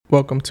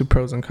Welcome to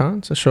Pros and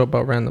Cons, a show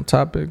about random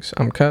topics.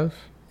 I'm Kev.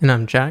 And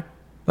I'm Jack.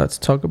 Let's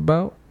talk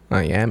about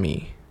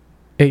Miami,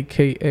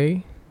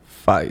 aka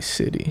Vice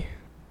City.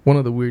 One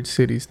of the weird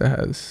cities that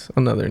has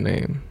another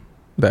name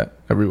that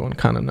everyone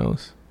kind of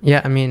knows. Yeah,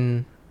 I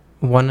mean,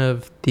 one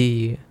of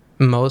the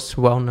most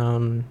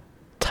well-known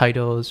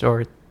titles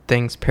or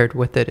things paired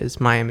with it is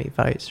Miami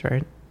Vice,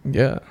 right?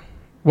 Yeah.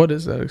 What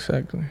is that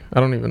exactly? I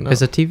don't even know.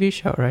 It's a TV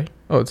show, right?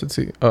 Oh, it's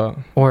a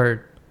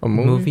Or a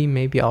movie?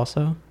 maybe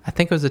also. I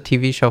think it was a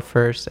TV show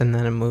first and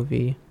then a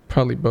movie.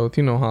 Probably both.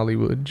 You know,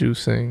 Hollywood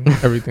juicing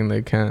everything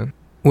they can.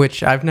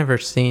 Which I've never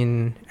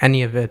seen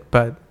any of it,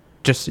 but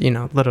just,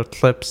 little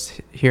clips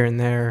here and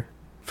there.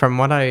 From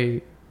what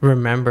I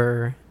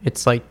remember,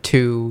 it's like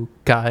two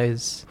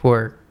guys who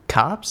are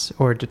cops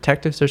or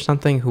detectives or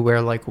something who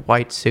wear like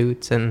white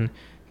suits and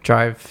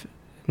drive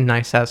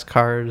nice ass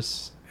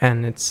cars,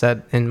 and it's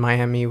set in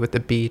Miami with the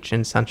beach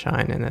and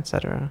sunshine and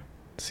etc.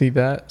 See,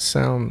 that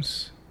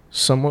sounds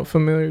somewhat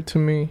familiar to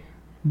me,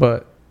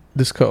 but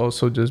this could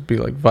also just be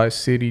like Vice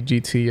City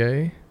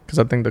GTA, because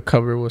I think the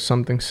cover was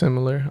something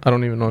similar. I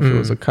don't even know if it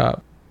was a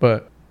cop,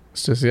 but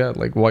it's just,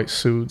 like white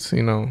suits,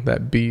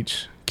 that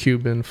beach,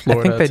 Cuban,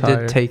 Florida I think they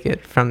attire. did take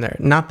it from there.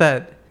 Not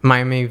that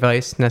Miami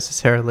Vice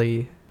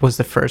necessarily was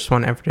the first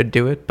one ever to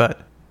do it,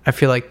 but I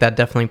feel like that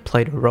definitely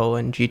played a role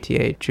in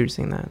GTA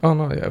choosing that. Oh,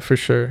 no, yeah, for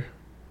sure.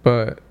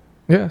 But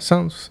yeah,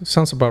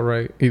 sounds about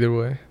right either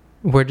way.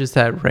 Where does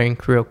that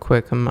rank real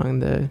quick among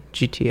the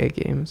GTA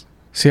games?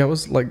 See, I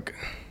was like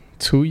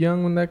too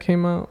young when that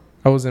came out.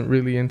 I wasn't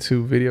really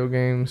into video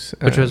games.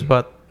 Which was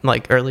what,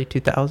 like early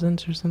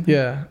 2000s or something?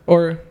 Yeah,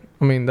 or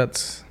I mean,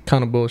 that's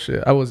kind of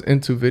bullshit. I was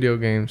into video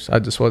games. I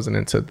just wasn't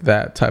into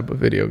that type of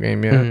video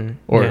game yet.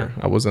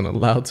 I wasn't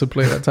allowed to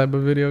play that type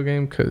of video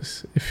game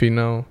because if you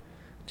know,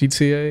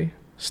 GTA,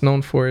 it's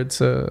known for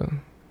its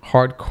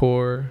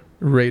hardcore,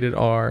 rated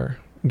R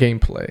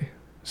gameplay.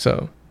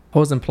 So I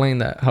wasn't playing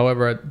that.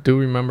 However, I do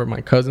remember my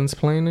cousins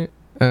playing it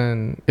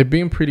and it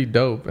being pretty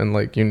dope and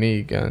like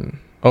unique and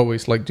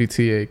always like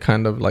GTA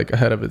kind of like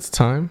ahead of its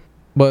time.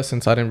 But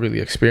since I didn't really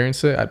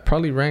experience it, I'd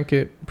probably rank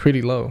it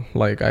pretty low.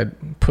 Like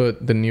I'd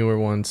put the newer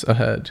ones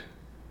ahead,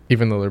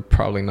 even though they're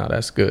probably not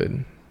as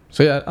good.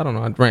 So yeah, I don't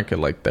know. I'd rank it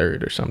like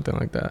third or something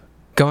like that.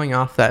 Going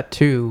off that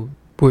too,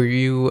 were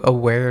you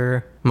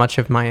aware much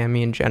of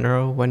Miami in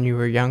general when you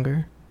were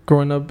younger?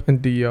 Growing up in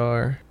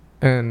DR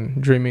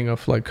and dreaming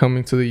of like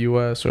coming to the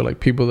US or like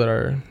people that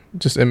are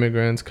just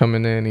immigrants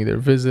coming in, either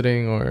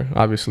visiting or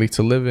obviously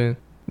to live in,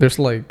 there's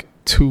like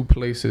two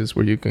places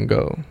where you can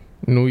go,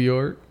 New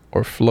York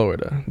or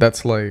Florida.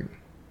 That's like,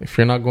 if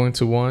you're not going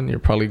to one, you're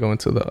probably going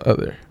to the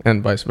other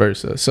and vice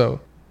versa. So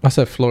I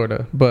said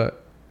Florida,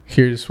 but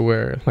here's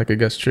where like it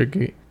gets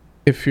tricky.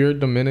 If you're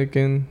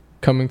Dominican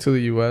coming to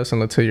the US and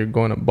let's say you're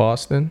going to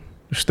Boston,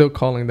 you're still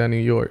calling that New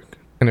York.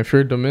 And if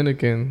you're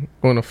Dominican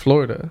going to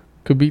Florida,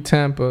 could be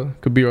Tampa,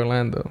 could be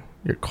Orlando,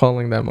 you're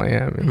calling that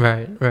Miami.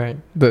 Right.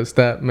 Does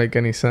that make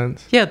any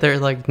sense? Yeah, they're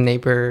like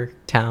neighbor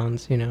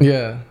towns,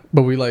 Yeah,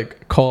 but we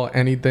like call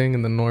anything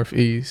in the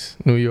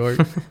Northeast New York.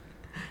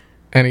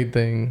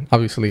 Anything,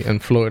 obviously, in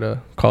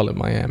Florida, call it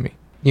Miami.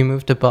 You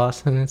move to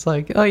Boston, it's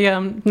like, oh yeah,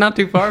 I'm not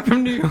too far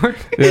from New York.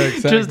 Yeah,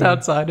 exactly. Just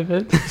outside of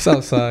it. It's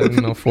outside,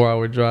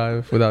 4-hour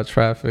drive without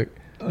traffic.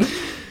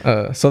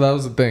 So that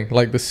was the thing.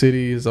 Like, the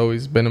city has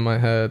always been in my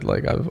head.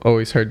 Like, I've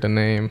always heard the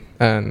name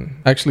and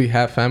actually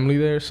have family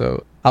there.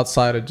 So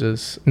outside of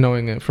just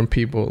knowing it from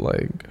people,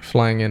 like,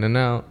 flying in and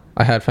out,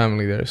 I had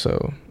family there.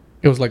 So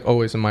it was, like,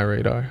 always in my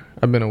radar.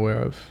 I've been aware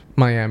of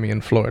Miami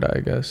and Florida, I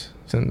guess,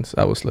 since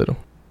I was little.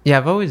 Yeah,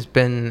 I've always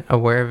been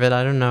aware of it.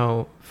 I don't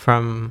know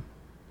from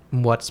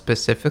what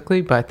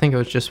specifically, but I think it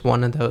was just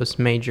one of those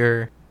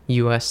major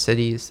U.S.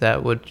 cities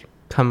that would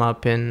come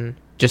up in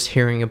just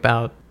hearing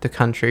about the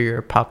country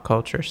or pop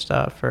culture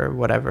stuff or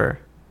whatever.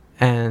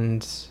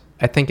 And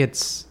I think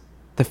it's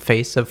the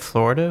face of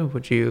Florida.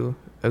 Would you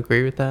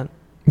agree with that?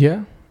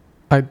 Yeah,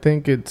 I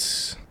think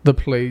it's the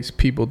place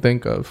people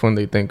think of when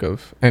they think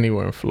of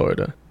anywhere in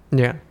Florida.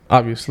 Yeah.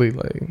 Obviously,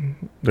 like,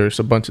 there's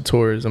a bunch of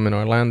tourism in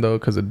Orlando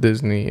because of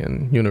Disney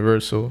and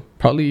Universal.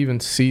 Probably even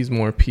sees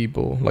more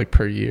people, like,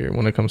 per year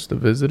when it comes to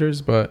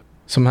visitors. But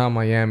somehow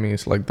Miami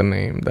is, like, the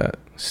name that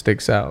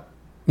sticks out.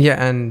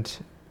 Yeah,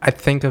 and I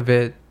think of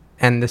it,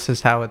 and this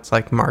is how it's,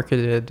 like,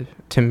 marketed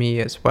to me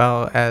as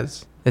well,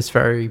 as it's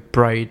very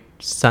bright,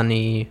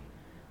 sunny,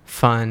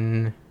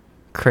 fun,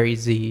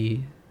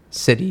 crazy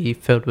city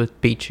filled with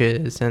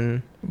beaches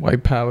and...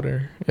 white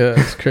powder. Yeah,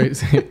 it's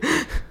crazy.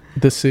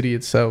 The city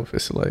itself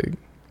is like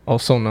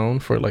also known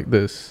for like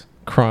this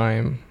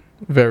crime,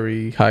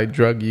 very high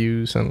drug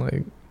use and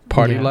like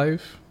party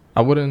life.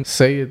 I wouldn't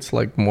say it's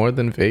like more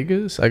than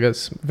Vegas. I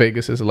guess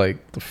Vegas is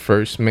like the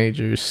first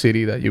major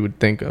city that you would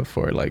think of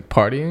for like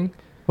partying.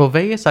 Well,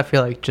 Vegas, I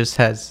feel like just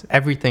has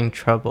everything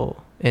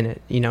trouble in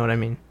it. You know what I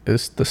mean?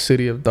 It's the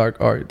city of dark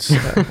arts,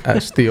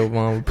 as Theo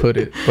Von would put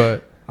it.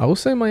 But I would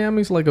say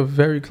Miami's like a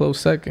very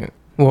close second.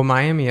 Well,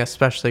 Miami,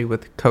 especially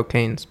with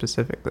cocaine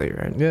specifically,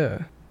 right? Yeah.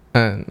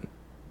 And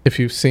if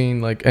you've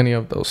seen like any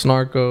of those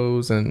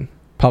Narcos and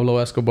Pablo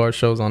Escobar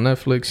shows on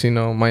Netflix, you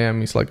know,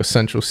 Miami's like a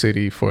central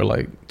city for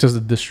like just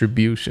the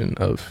distribution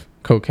of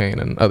cocaine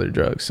and other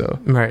drugs. So,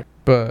 right.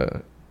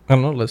 But I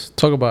don't know. Let's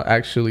talk about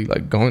actually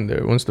like going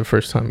there. When's the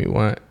first time you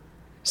went?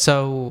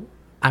 So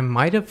I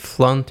might have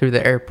flown through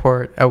the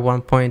airport at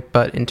one point,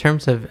 but in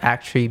terms of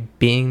actually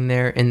being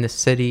there in the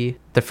city,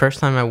 the first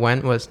time I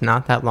went was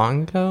not that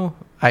long ago.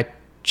 I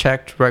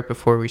checked right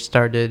before we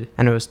started,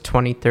 and it was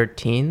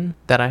 2013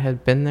 that I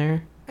had been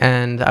there.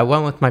 And I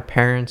went with my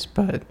parents,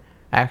 but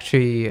I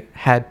actually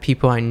had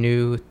people I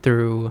knew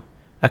through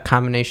a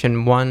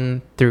combination,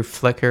 one through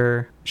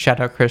Flickr.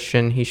 Shout out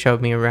Christian, he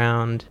showed me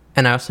around.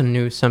 And I also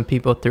knew some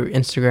people through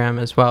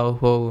Instagram as well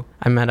who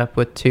I met up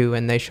with too,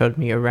 and they showed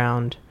me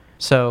around.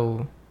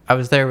 So I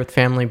was there with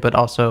family, but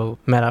also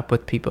met up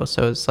with people.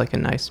 So it's like a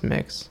nice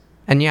mix.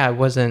 And yeah, I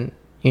wasn't,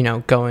 you know,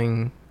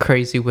 going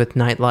crazy with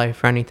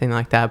nightlife or anything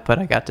like that, but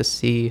I got to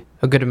see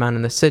a good amount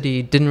in the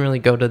city. Didn't really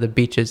go to the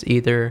beaches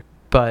either,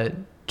 but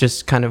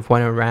just kind of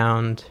went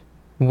around.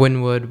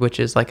 Wynwood, which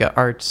is like an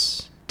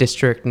arts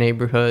district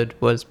neighborhood,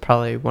 was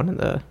probably one of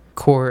the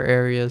core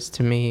areas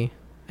to me.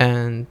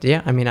 And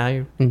yeah, I mean,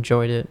 I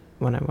enjoyed it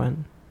when I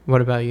went. What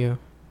about you?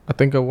 I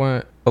think I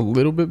went a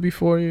little bit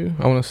before you.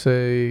 I want to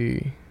say,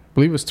 I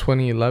believe it was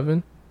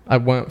 2011. I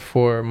went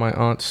for my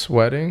aunt's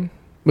wedding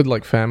with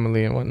like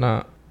family and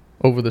whatnot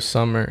over the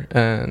summer.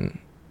 And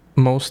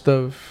most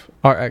of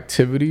our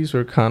activities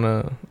were kind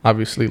of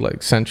obviously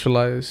like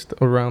centralized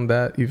around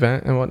that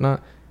event and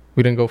whatnot.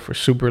 We didn't go for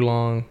super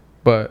long,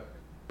 but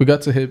we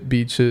got to hit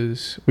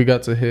beaches. We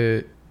got to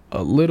hit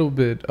a little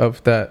bit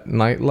of that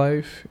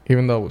nightlife,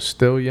 even though I was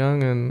still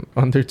young and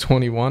under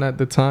 21 at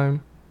the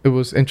time. It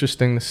was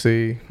interesting to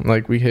see.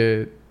 Like, we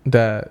hit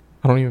that,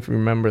 I don't even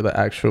remember the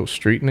actual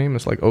street name.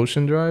 It's like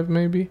Ocean Drive,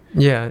 maybe?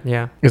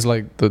 Yeah. It's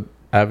like the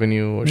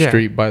avenue or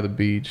street by the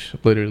beach,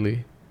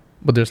 literally.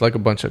 But there's like a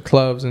bunch of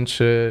clubs and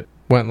shit.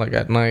 Went like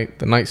at night.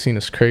 The night scene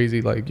is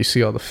crazy. Like, you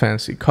see all the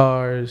fancy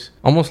cars,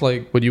 almost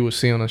like what you would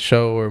see on a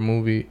show or a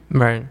movie.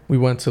 Right. We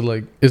went to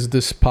like, is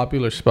this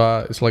popular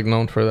spot? It's like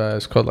known for that.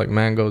 It's called like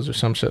Mangoes or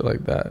some shit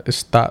like that.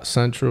 It's Thought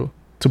Central.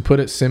 To put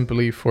it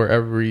simply, for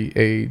every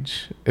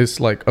age, it's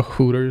like a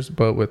Hooters,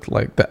 but with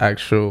like the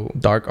actual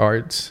dark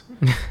arts.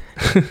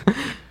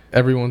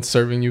 Everyone's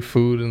serving you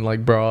food and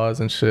like bras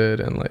and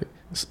shit, and like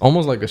it's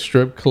almost like a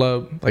strip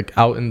club, like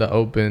out in the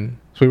open.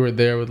 So we were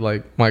there with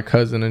like my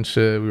cousin and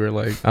shit. We were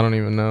like, I don't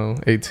even know,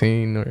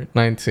 18 or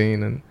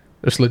 19, and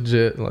there's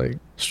legit like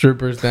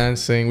strippers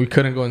dancing. We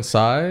couldn't go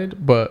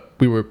inside, but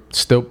we were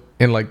still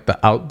in like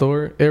the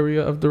outdoor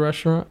area of the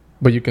restaurant,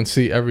 but you can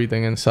see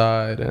everything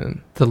inside.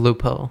 And the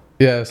loophole.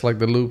 Yeah, it's like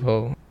the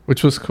loophole,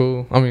 which was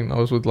cool. I mean, I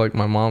was with like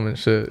my mom and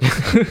shit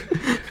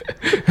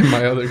and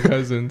my other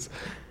cousins,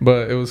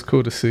 but it was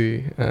cool to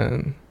see.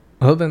 And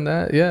other than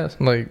that, yeah,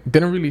 like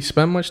didn't really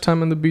spend much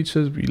time on the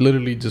beaches. We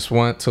literally just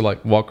went to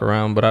like walk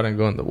around, but I didn't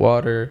go in the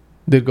water.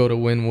 Did go to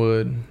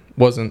Wynwood.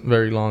 Wasn't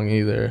very long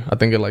either. I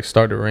think it like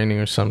started raining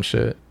or some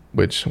shit,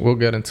 which we'll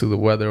get into the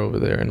weather over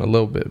there in a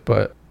little bit.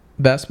 But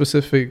that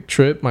specific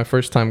trip, my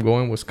first time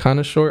going, was kind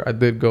of short. I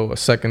did go a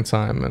second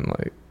time and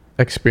like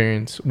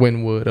experience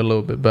Wynwood a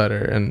little bit better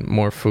and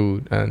more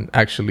food and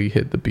actually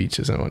hit the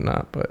beaches and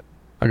whatnot. But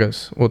I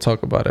guess we'll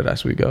talk about it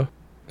as we go.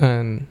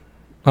 And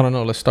I don't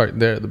know, let's start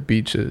there, the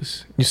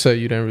beaches. You said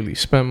you didn't really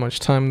spend much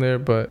time there,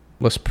 but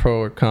let's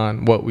pro or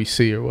con what we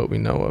see or what we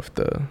know of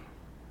the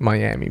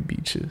Miami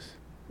beaches.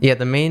 Yeah,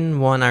 the main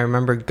one I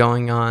remember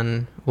going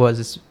on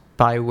was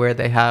by where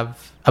they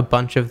have a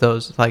bunch of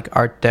those like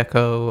Art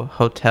Deco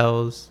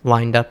hotels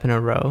lined up in a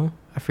row.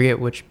 I forget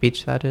which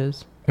beach that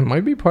is. It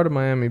might be part of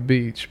Miami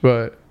Beach,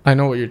 but I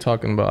know what you're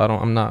talking about.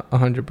 I'm not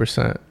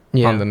 100%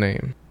 on the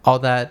name. All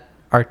that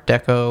Art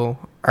Deco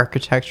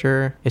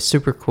architecture is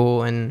super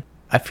cool, and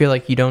I feel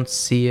like you don't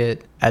see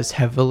it as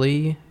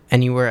heavily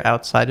anywhere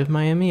outside of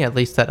Miami, at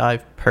least that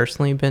I've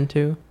personally been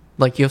to.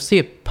 Like, you'll see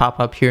it pop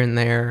up here and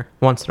there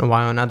once in a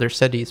while in other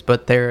cities,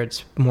 but there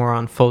it's more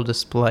on full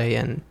display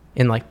and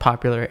in like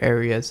popular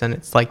areas, and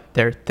it's like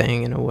their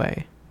thing in a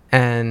way.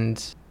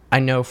 And I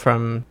know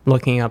from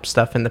looking up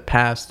stuff in the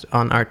past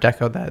on Art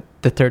Deco that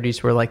the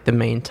 30s were like the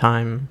main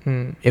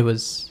time it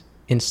was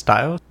in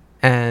style.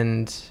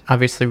 And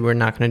obviously we're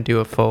not going to do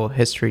a full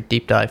history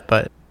deep dive,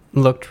 but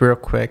looked real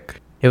quick.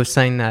 It was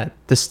saying that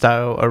the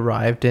style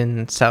arrived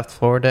in South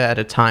Florida at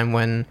a time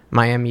when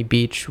Miami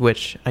Beach,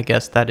 which I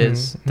guess that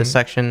is the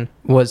section,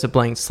 was a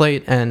blank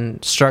slate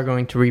and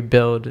struggling to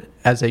rebuild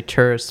as a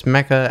tourist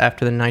mecca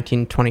after the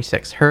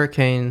 1926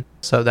 hurricane.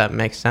 So that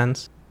makes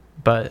sense.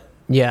 But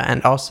yeah,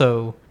 and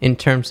also in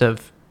terms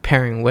of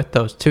pairing with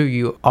those two,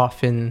 you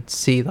often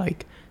see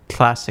like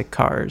classic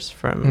cars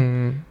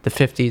from the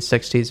 50s,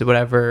 60s, or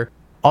whatever,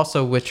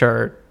 also which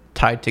are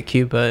tied to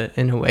Cuba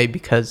in a way,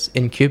 because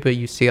in Cuba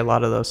you see a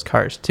lot of those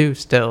cars too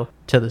still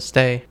to this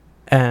day,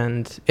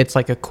 and it's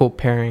like a cool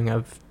pairing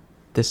of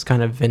this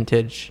kind of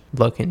vintage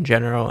look in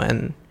general,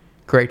 and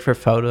great for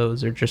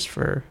photos or just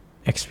for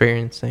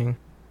experiencing.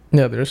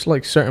 Yeah, there's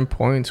like certain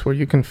points where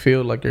you can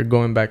feel like you're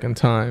going back in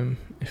time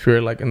if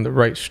you're like in the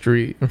right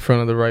street in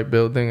front of the right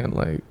building, and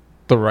like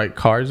the right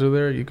cars are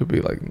there, you could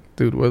be like,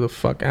 dude, where the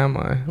fuck am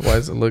I? Why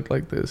does it look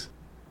like this?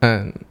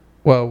 And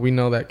well, we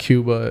know that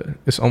Cuba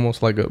is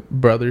almost like a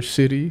brother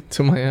city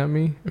to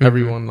Miami. Mm-hmm.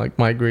 Everyone like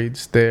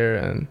migrates there,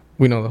 and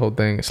we know the whole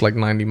thing. It's like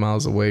 90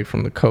 miles away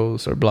from the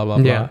coast or blah, blah,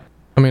 blah. Yeah.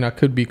 I mean, I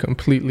could be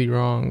completely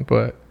wrong,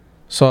 but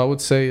so I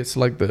would say it's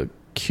like the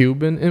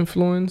Cuban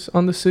influence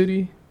on the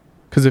city.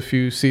 Because if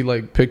you see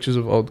like pictures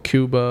of old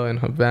Cuba and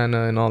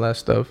Havana and all that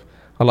stuff,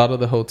 a lot of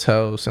the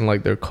hotels and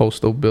like their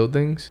coastal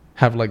buildings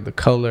have like the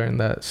color and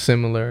that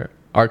similar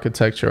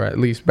architecture, at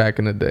least back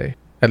in the day.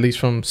 At least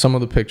from some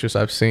of the pictures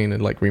I've seen,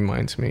 it like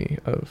reminds me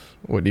of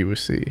what you would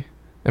see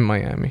in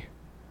Miami.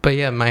 But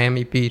yeah,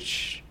 Miami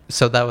Beach,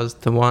 so that was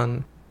the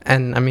one.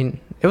 And I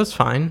mean, it was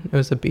fine. It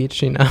was a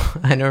beach, you know.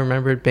 I don't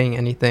remember it being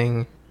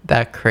anything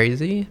that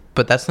crazy,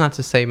 but that's not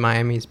to say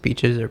Miami's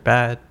beaches are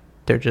bad.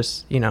 They're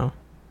just, you know,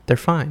 they're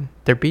fine.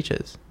 They're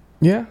beaches.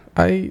 Yeah,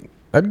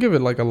 I'd give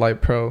it like a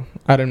light pro.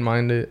 I didn't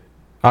mind it.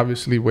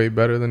 Obviously way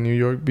better than New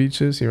York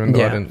beaches, even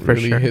though I didn't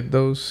really hit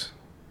those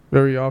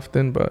very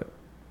often, but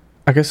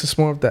I guess it's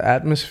more of the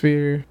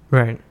atmosphere.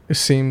 Right. It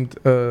seemed,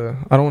 I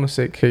don't want to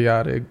say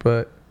chaotic,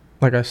 but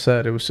like I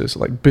said, it was just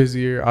like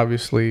busier.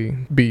 Obviously,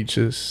 beach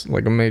is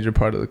like a major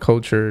part of the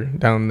culture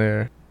down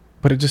there.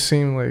 But it just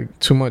seemed like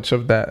too much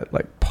of that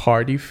like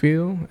party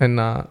feel and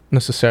not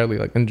necessarily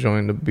like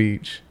enjoying the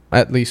beach.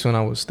 At least when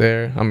I was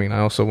there. I mean, I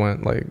also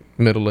went like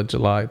middle of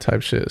July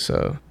type shit.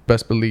 So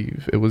best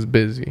believe it was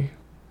busy.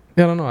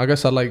 Yeah, I don't know. I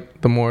guess I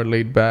like the more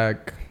laid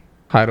back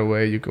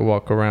hideaway. You could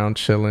walk around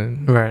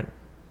chilling. Right.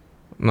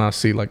 Not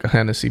see like a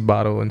Hennessy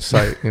bottle in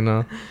sight, you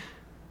know.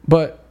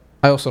 But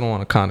I also don't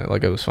want to con it.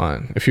 Like, it was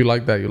fine. If you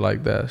like that, you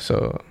like that.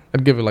 So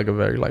I'd give it like a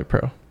very light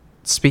pro.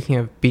 Speaking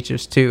of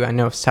beaches too, I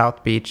know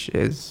South Beach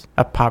is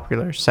a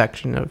popular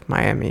section of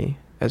Miami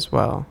as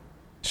well.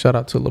 Shout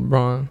out to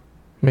LeBron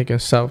making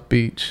South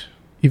Beach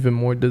even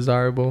more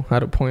desirable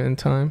at a point in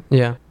time.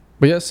 Yeah.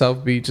 But yeah,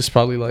 South Beach is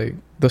probably like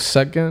the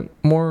second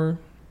more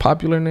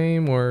popular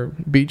name or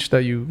beach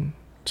that you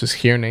just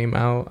hear name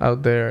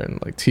out there in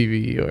like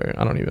TV or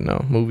I don't even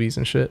know, movies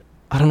and shit.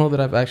 I don't know that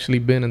I've actually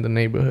been in the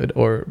neighborhood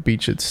or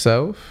beach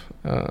itself.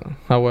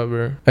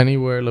 However,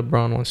 anywhere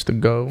LeBron wants to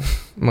go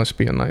must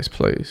be a nice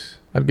place.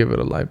 I'd give it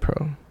a light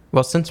pro.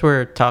 Well, since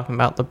we're talking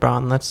about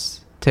LeBron,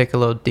 let's take a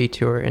little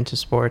detour into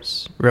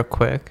sports real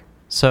quick.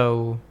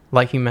 So,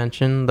 like you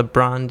mentioned,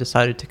 LeBron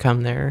decided to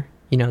come there.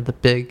 You know, the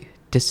big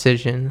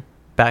decision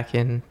back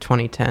in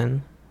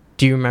 2010.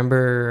 Do you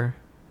remember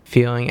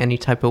feeling any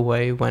type of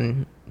way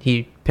when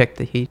he picked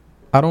the Heat?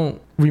 I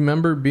don't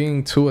remember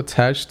being too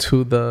attached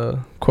to the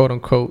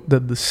quote-unquote the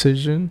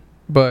decision,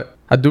 but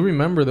I do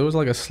remember there was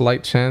like a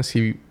slight chance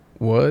he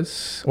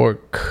was or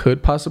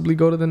could possibly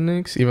go to the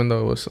Knicks, even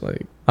though it was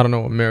like, I don't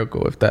know, a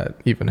miracle if that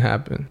even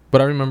happened.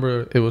 But I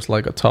remember it was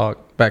like a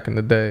talk back in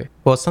the day.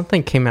 Well,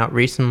 something came out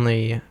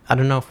recently, I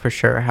don't know for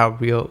sure how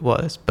real it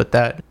was, but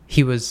that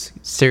he was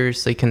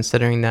seriously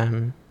considering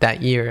them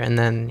that year, and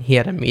then he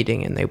had a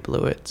meeting and they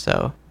blew it.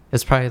 So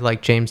it's probably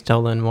like James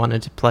Dolan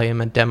wanted to play him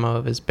a demo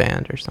of his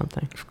band or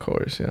something. Of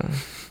course, yeah.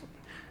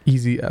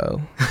 Easy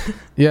L.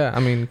 Yeah, I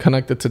mean,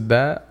 connected to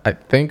that, I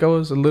think I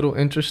was a little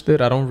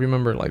interested. I don't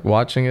remember like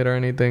watching it or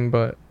anything,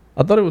 but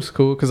I thought it was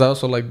cool because I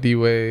also like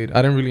D-Wade.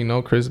 I didn't really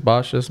know Chris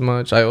Bosh as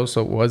much. I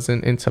also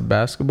wasn't into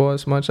basketball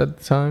as much at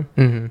the time.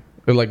 Mm-hmm.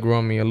 It like grew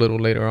on me a little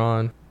later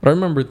on. But I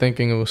remember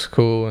thinking it was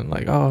cool and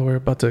like, oh, we're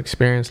about to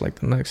experience like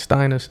the next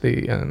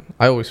dynasty. And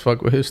I always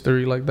fuck with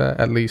history like that,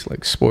 at least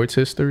like sports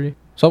history.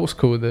 So I was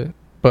cool with it.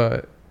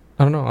 But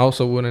I don't know. I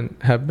also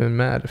wouldn't have been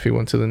mad if he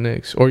went to the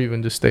Knicks or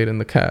even just stayed in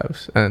the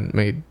Cavs and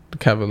made the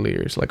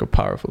Cavaliers like a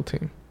powerful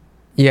team.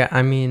 Yeah,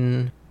 I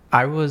mean,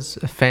 I was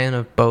a fan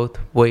of both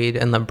Wade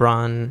and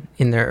LeBron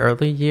in their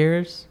early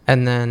years.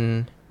 And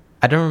then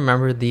I don't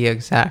remember the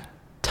exact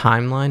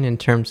timeline in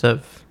terms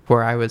of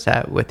where I was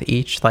at with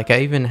each. Like,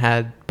 I even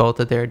had both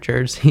of their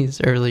jerseys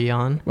early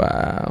on.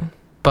 Wow.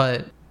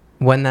 But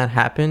when that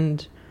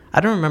happened, I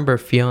don't remember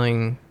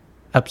feeling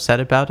upset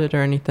about it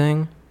or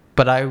anything.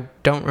 But I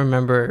don't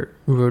remember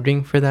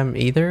rooting for them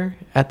either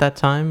at that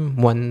time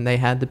when they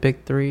had the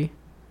big three.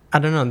 I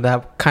don't know,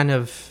 that kind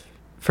of,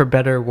 for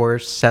better or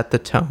worse, set the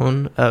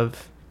tone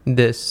of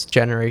this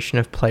generation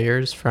of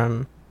players.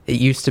 From, it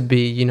used to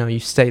be, you know, you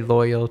stay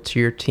loyal to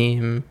your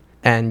team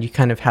and you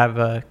kind of have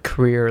a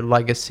career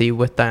legacy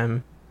with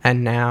them.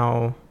 And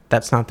now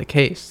that's not the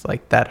case.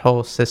 Like, that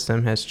whole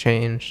system has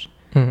changed.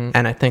 Mm-hmm.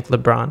 And I think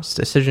LeBron's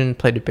decision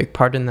played a big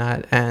part in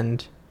that.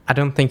 And I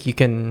don't think you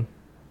can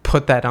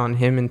put that on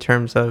him in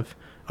terms of,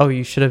 oh,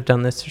 you should have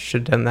done this or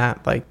should have done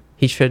that. Like,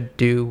 he should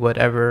do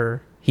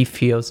whatever he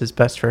feels is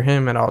best for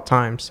him at all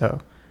times. So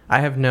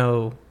I have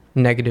no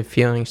negative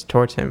feelings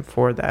towards him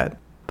for that.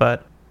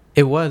 But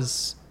it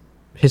was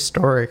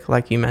historic,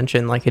 like you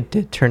mentioned. Like, it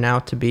did turn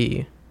out to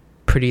be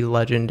pretty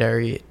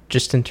legendary,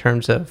 just in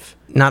terms of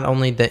not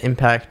only the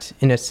impact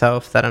in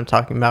itself that I'm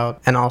talking about,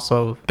 and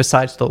also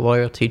besides the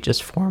loyalty,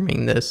 just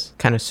forming this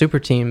kind of super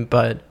team,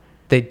 but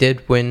they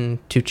did win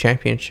 2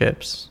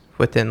 championships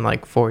within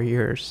like 4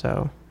 years.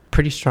 So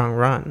pretty strong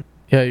run.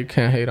 Yeah, you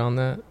can't hate on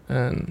that.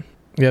 And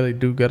Yeah, they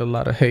do get a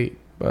lot of hate,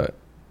 but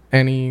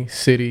any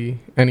city,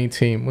 any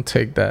team will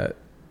take that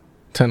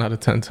 10 out of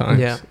 10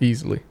 times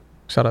easily.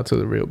 Shout out to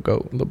the real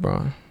GOAT,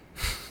 LeBron.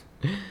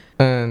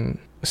 And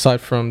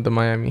aside from the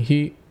Miami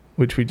Heat,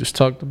 which we just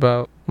talked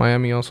about,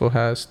 Miami also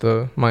has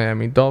the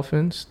Miami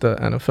Dolphins, the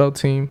NFL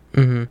team.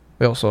 Mm-hmm.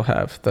 They also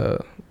have the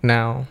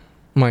now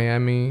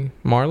Miami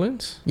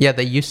Marlins. Yeah,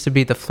 they used to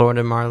be the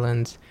Florida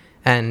Marlins.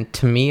 And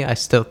to me, I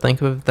still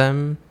think of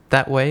them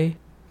that way.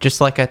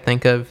 Just like I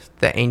think of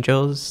the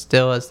Angels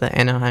still as the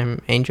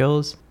Anaheim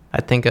Angels,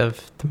 I think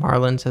of the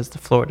Marlins as the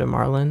Florida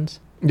Marlins.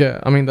 Yeah,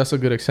 I mean, that's a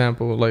good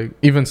example. Like,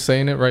 even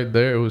saying it right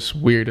there, it was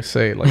weird to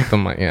say, like, the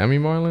Miami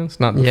Marlins,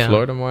 not the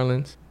Florida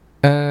Marlins.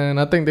 And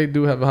I think they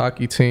do have a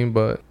hockey team,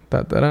 but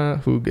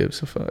who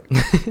gives a fuck?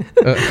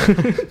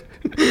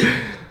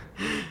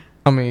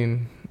 I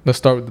mean, let's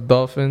start with the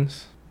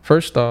Dolphins.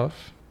 First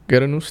off,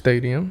 get a new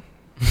stadium.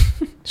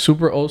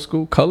 Super old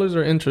school. Colors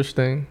are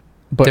interesting.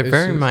 But they're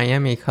very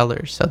Miami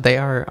colors, so they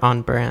are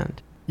on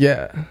brand.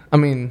 Yeah. I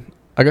mean,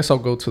 I guess I'll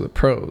go to the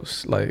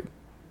pros. Like,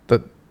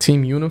 the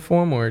team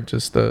uniform or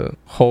just the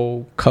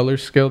whole color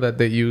scale that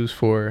they use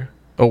for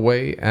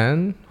away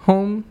and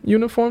home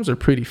uniforms are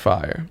pretty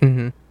fire.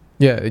 Mm-hmm.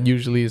 Yeah, it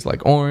usually is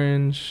like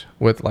orange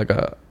with like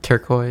a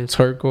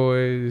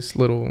turquoise,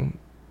 little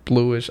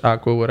bluish,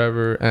 aqua,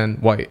 whatever, and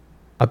white.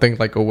 I think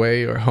like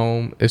away or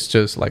home, it's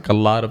just like a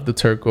lot of the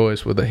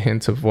turquoise with a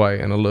hint of white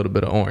and a little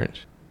bit of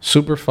orange.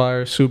 Super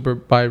fire, super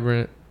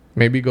vibrant.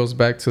 Maybe goes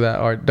back to that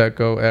Art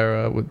Deco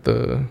era with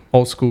the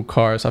old school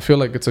cars. I feel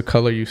like it's a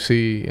color you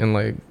see in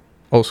like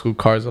old school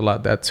cars a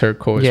lot, that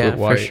turquoise with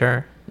white. Yeah, for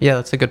sure. Yeah,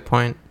 that's a good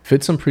point.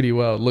 Fits them pretty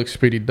well. It looks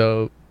pretty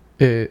dope.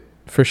 It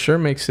for sure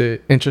makes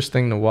it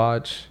interesting to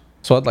watch.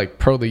 So I'd like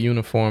pro the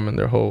uniform and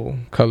their whole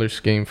color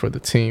scheme for the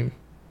team,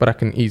 but I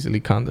can easily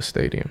con the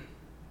stadium.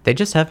 They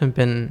just haven't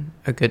been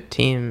a good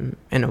team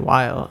in a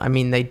while. I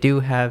mean, they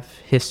do have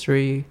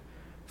history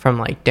from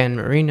like Dan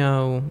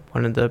Marino,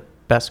 one of the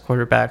best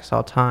quarterbacks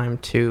all time,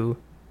 to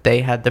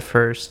they had the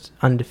first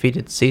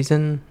undefeated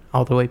season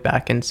all the way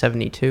back in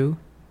 72,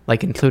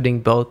 like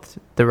including both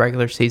the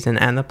regular season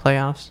and the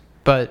playoffs.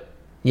 But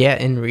yeah,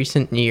 in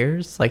recent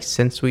years, like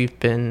since we've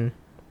been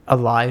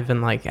alive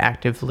and like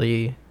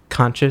actively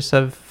conscious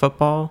of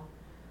football,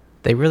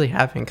 they really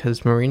haven't,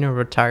 because Marino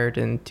retired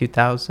in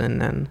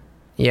 2000, and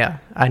yeah,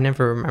 I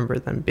never remember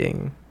them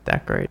being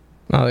that great.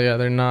 Oh yeah,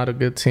 they're not a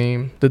good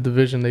team. The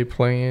division they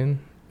play in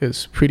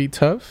is pretty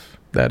tough.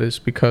 That is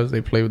because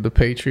they play with the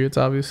Patriots,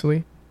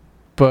 obviously.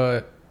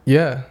 But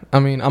yeah, I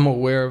mean, I'm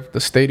aware of the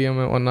stadium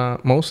and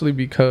whatnot, mostly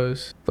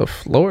because the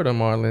Florida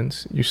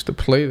Marlins used to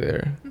play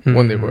there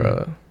when they were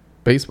a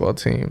baseball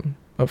team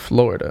of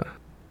Florida.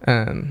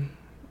 And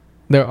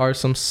there are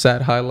some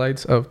sad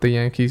highlights of the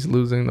Yankees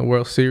losing the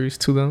World Series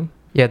to them.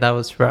 Yeah, that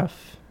was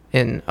rough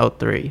in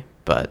 03,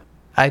 but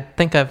I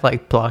think I've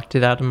like blocked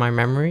it out of my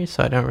memory,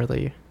 so I don't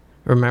really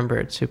remember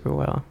it super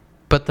well.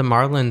 But the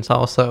Marlins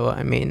also,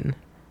 I mean,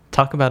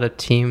 talk about a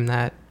team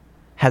that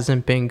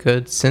hasn't been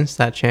good since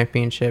that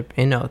championship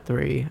in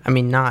 03. I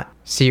mean, not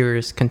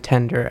serious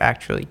contender,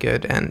 actually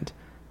good, and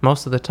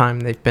most of the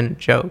time they've been a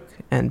joke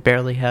and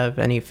barely have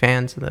any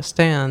fans in the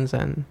stands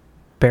and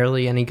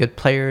barely any good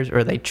players,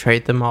 or they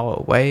trade them all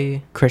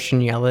away.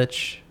 Christian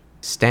Yelich,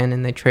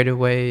 Stanton, they trade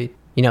away.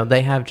 You know,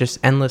 they have just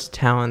endless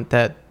talent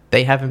that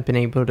they haven't been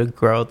able to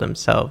grow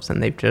themselves,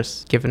 and they've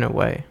just given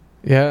away.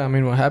 Yeah, I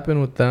mean, what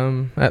happened with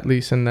them, at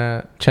least in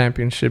that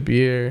championship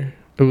year,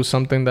 it was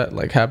something that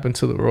like happened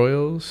to the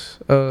Royals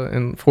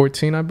in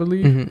 14, I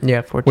believe. Mm-hmm.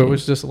 Yeah, 14. Where it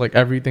was just like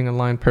everything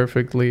aligned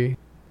perfectly.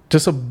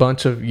 Just a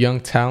bunch of young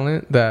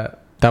talent that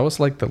was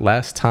like the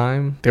last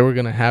time they were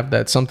going to have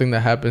that, something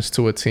that happens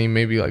to a team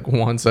maybe like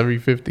once every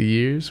 50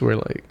 years where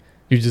like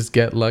you just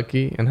get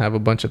lucky and have a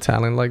bunch of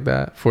talent like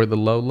that for the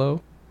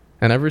low.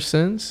 And ever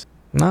since,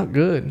 not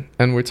good.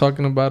 And we're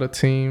talking about a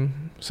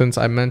team, since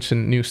I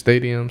mentioned new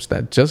stadiums,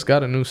 that just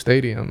got a new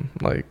stadium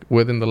like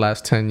within the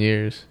last 10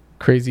 years.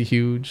 Crazy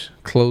huge,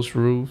 closed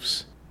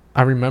roofs.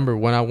 I remember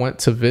when I went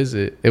to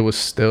visit, it was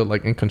still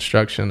like in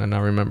construction, and I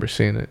remember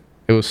seeing it.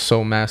 It was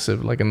so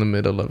massive, like in the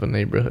middle of a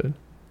neighborhood.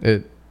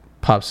 It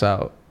pops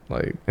out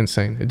like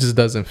insane. It just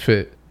doesn't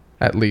fit,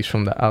 at least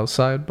from the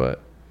outside,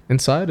 but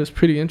inside it's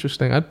pretty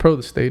interesting. I'd pro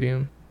the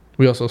stadium.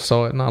 We also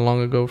saw it not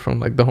long ago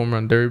from like the Home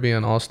Run Derby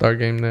and All-Star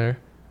game there,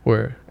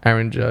 where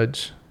Aaron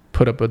Judge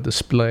put up a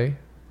display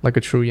like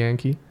a true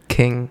Yankee.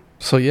 King.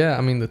 So yeah,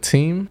 I mean, the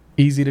team,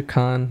 easy to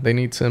con. They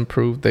need to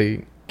improve.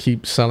 They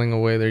keep selling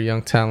away their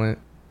young talent.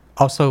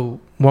 Also,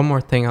 one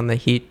more thing on the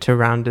Heat to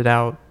round it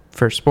out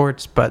for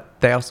sports, but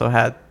they also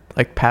had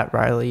like Pat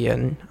Riley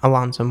and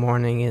Alonzo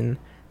Mourning in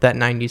that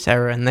 90s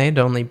era, and they had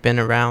only been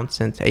around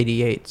since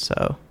 88,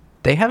 so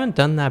they haven't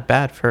done that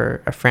bad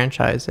for a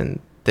franchise in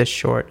this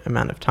short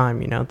amount of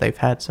time. You know, they've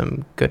had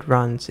some good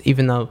runs,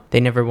 even though they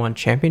never won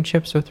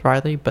championships with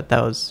Riley, but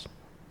that was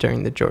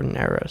during the Jordan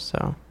era.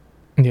 So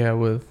yeah,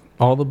 with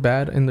all the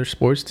bad in their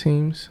sports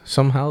teams,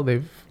 somehow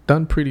they've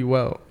done pretty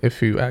well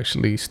if you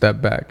actually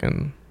step back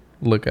and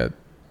look at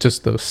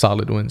just the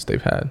solid wins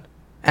they've had.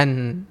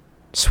 And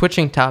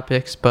switching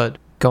topics, but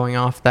going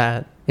off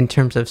that, in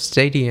terms of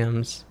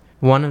stadiums,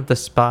 one of the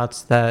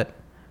spots that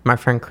my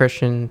friend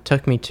Christian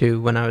took me to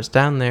when I was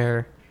down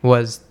there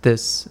was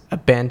this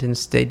abandoned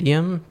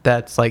stadium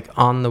that's like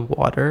on the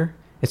water.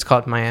 It's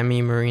called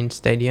Miami Marine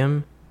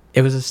Stadium.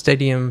 It was a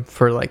stadium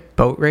for like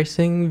boat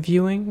racing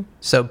viewing.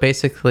 So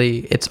basically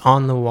it's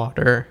on the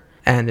water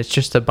and it's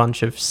just a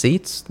bunch of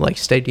seats, like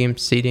stadium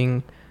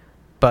seating.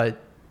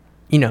 But,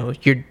 you know,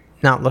 you're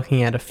not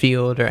looking at a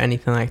field or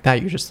anything like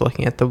that. You're just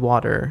looking at the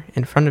water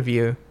in front of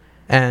you.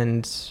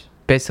 And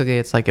basically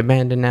it's like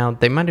abandoned now.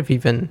 They might have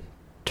even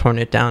torn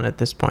it down at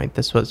this point.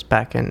 This was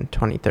back in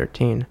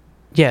 2013.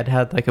 Yeah, it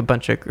had like a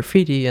bunch of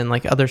graffiti and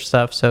like other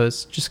stuff. So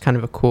it's just kind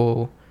of a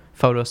cool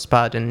photo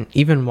spot. And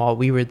even while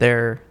we were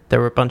there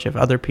were a bunch of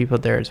other people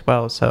there as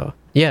well. So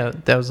yeah,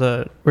 that was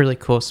a really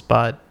cool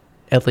spot.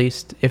 At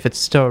least if it's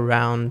still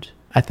around,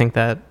 I think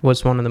that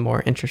was one of the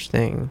more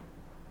interesting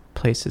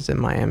places in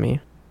Miami.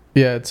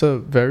 Yeah, it's a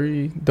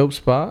very dope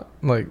spot.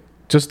 Like,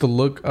 just the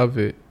look of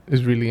it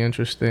is really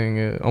interesting.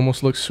 It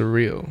almost looks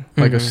surreal.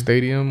 Like a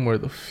stadium where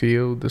the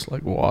field is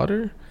like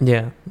water.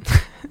 Yeah.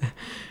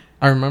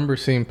 I remember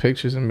seeing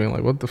pictures and being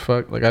like, what the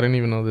fuck? Like, I didn't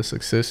even know this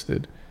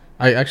existed.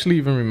 I actually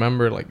even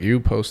remember like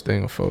you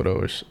posting a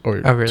photo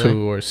or oh, really?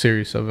 two or a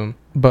series of them.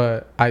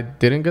 But I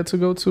didn't get to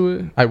go to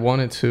it. I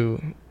wanted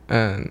to,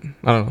 and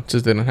I don't know,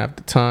 just didn't have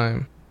the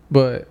time.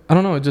 But I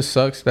don't know, it just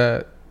sucks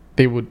that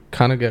they would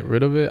kind of get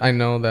rid of it. I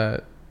know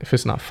that if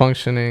it's not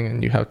functioning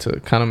and you have to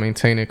kind of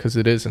maintain it because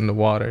it is in the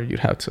water, you'd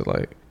have to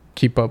like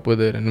keep up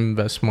with it and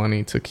invest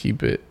money to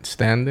keep it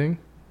standing.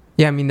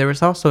 Yeah, I mean, there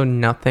was also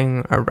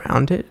nothing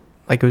around it.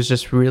 Like, it was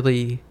just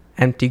really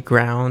empty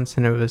grounds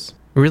and it was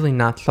really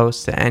not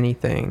close to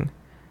anything.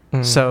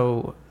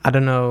 So I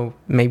don't know,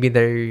 maybe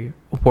they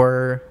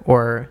were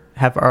or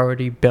have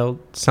already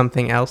built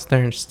something else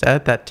there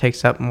instead that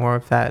takes up more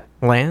of that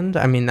land.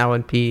 I mean, that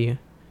would be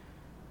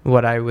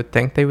what I would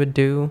think they would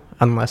do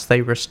unless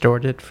they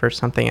restored it for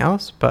something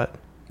else. But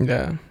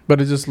yeah,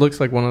 but it just looks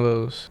like one of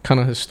those kind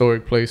of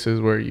historic places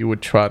where you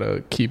would try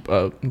to keep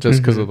up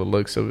just because of the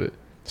looks of it,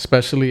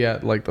 especially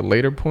at like the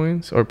later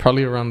points or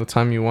probably around the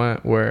time you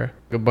went, where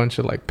a bunch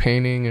of like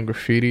painting and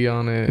graffiti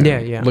on it.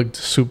 Yeah. Looked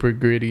super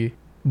gritty,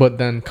 but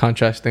then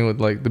contrasting with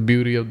like the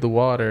beauty of the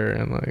water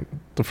and like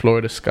the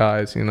Florida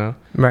skies, you know?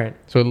 Right.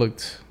 So it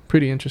looked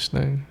pretty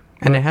interesting.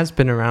 And it has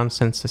been around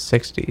since the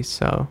 60s,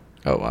 so...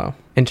 Oh, wow.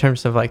 In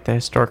terms of like the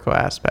historical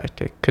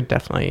aspect, it could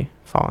definitely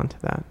fall into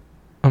that.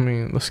 I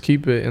mean, let's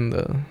keep it in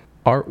the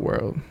art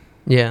world.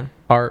 Yeah.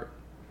 Art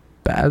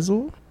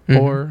Basel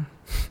or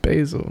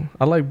Basil.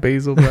 I like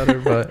Basil better,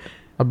 but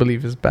I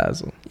believe it's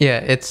Basel. Yeah,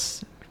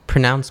 it's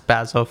pronounced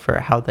Basil for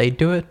how they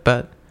do it,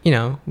 but, you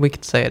know, we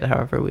could say it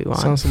however we want.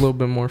 Sounds a little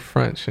bit more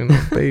French, you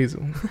know,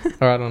 Basil.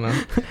 Or I don't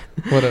know.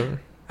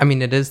 Whatever. I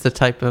mean, it is the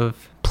type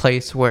of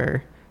place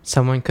where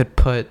someone could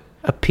put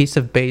a piece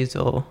of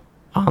basil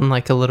on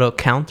like a little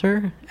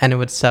counter and it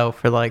would sell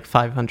for like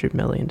 $500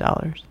 million.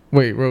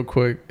 Wait, real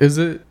quick. Is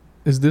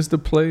this the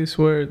place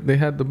where they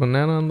had the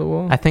banana on the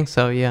wall? I think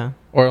so, yeah.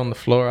 Or on the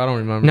floor? I don't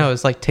remember. No,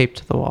 it's like taped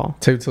to the wall.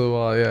 Taped to the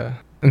wall, yeah.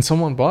 And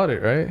someone bought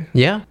it, right?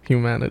 Yeah.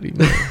 Humanity,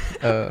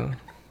 man.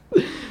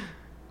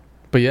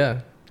 But yeah,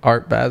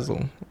 Art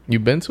Basel. You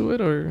been to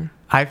it or?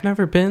 I've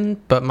never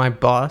been, but my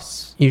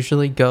boss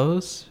usually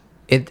goes.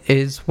 It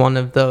is one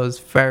of those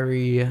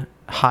very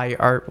high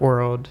art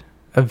world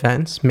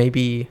events,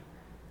 maybe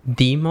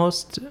the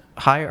most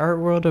high art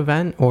world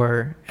event,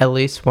 or at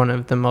least one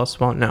of the most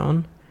well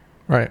known.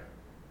 Right.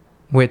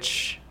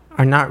 Which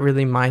are not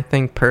really my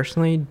thing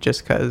personally,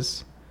 just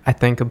because I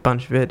think a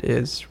bunch of it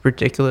is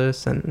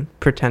ridiculous and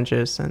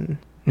pretentious and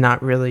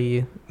not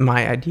really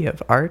my idea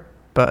of art.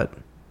 But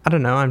I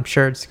don't know, I'm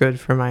sure it's good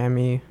for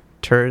Miami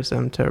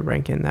tourism to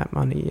rank in that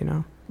money, you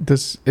know.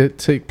 Does it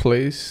take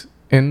place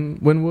in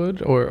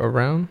Wynwood or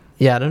around?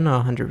 Yeah, I don't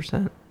know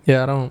 100%.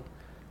 Yeah, I don't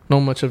know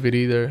much of it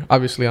either.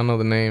 Obviously, I know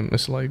the name.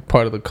 It's like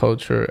part of the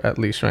culture, at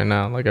least right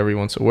now. Like,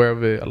 everyone's aware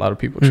of it. A lot of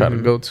people try to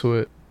go to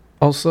it.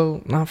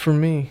 Also, not for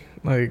me.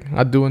 Like,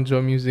 I do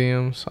enjoy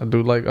museums. I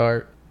do like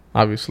art.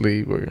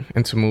 Obviously, we're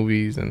into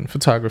movies and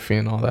photography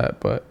and all that.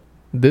 But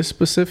this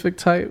specific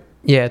type?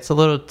 Yeah, it's a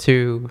little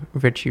too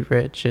Richie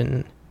Rich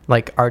and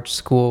like art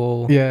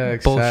school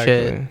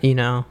bullshit, you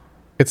know?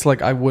 It's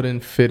like I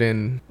wouldn't fit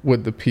in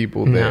with the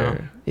people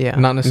there. Yeah.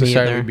 Not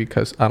necessarily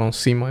because I don't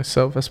see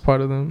myself as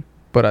part of them,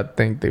 but I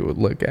think they would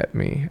look at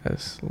me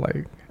as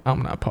like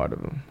I'm not part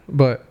of them.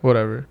 But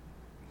whatever.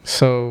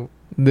 So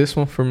this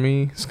one for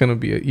me is going to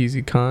be an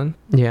easy con.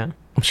 Yeah.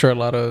 I'm sure a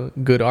lot of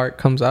good art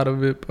comes out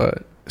of it,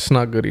 but it's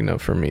not good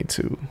enough for me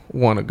to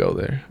want to go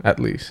there, at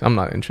least. I'm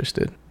not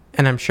interested.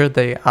 And I'm sure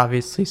they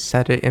obviously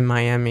set it in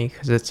Miami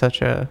because it's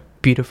such a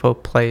beautiful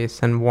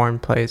place and warm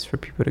place for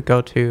people to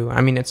go to.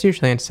 I mean, it's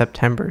usually in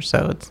September,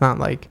 so it's not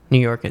like New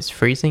York is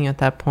freezing at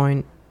that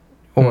point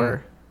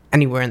or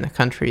anywhere in the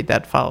country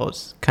that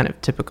follows kind of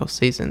typical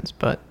seasons.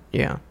 But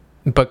yeah.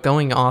 But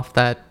going off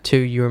that too,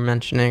 you were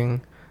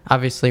mentioning,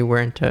 obviously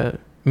we're into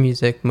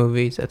music,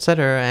 movies,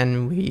 etc.,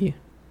 and we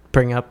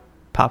bring up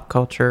pop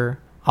culture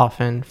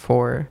often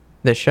for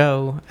the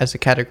show as a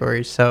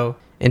category. So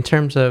In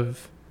terms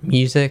of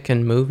music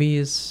and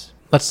movies,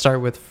 let's start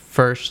with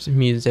first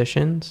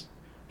musicians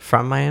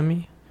from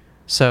Miami.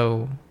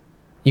 So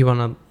you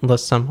want to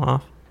list some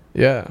off?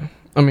 Yeah.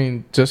 I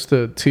mean, just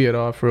to tee it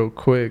off real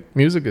quick,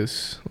 music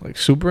is like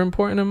super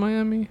important in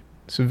Miami.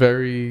 It's a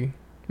very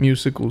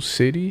musical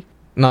city,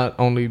 not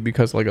only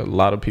because like a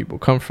lot of people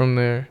come from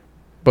there,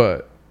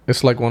 but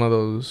it's like one of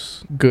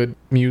those good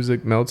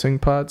music melting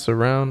pots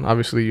around.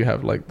 Obviously, you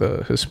have like the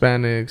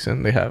Hispanics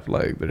and they have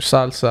like their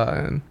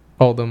salsa and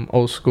all them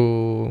old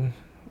school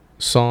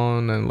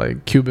son and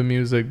like Cuban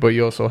music, but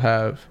you also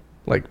have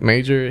like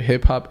major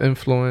hip hop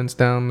influence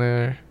down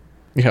there.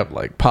 You have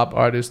like pop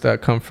artists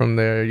that come from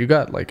there. You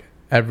got like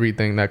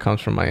everything that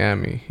comes from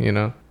Miami, you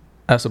know,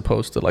 as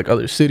opposed to like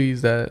other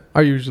cities that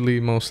are usually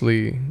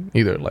mostly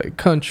either like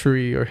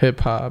country or hip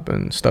hop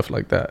and stuff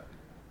like that.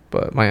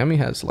 But Miami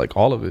has like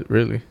all of it,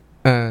 really.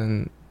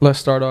 And let's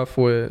start off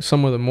with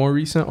some of the more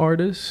recent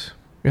artists.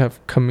 We have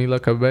Camila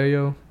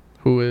Cabello,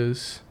 who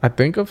is, I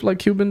think, of like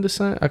Cuban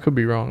descent. I could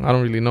be wrong. I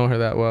don't really know her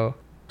that well.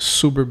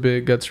 Super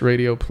big, gets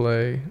radio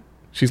play.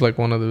 She's like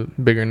one of the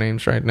bigger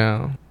names right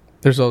now.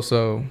 There's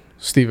also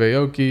Steve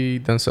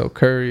Aoki, Denzel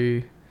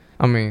Curry.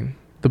 I mean,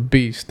 the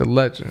beast, the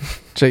legend,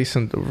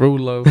 Jason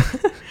Derulo.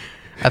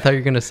 I thought you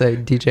were going to say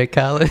DJ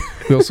Khaled.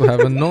 We also have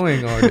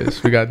annoying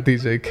artists. We got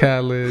DJ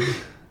Khaled.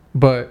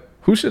 But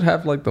who should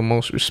have like the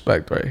most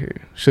respect right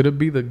here? Should it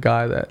be the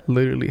guy that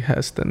literally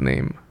has the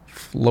name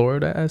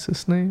Florida as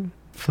his name?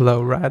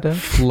 Flo Rida?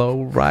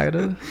 Flo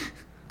Rida?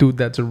 Dude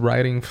that's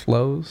writing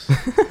flows?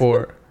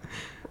 Or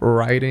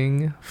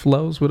writing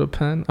flows with a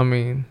pen? I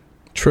mean,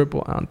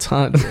 triple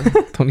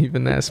entendre. Don't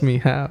even ask me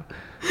how.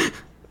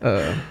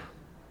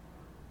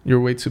 You're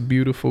Way Too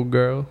Beautiful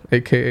Girl,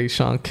 a.k.a.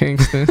 Sean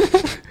Kingston.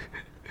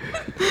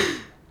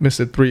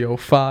 Mr.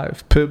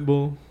 305,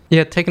 Pitbull.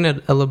 Yeah, taking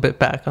it a little bit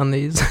back on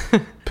these.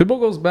 Pitbull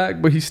goes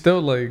back, but he's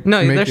still like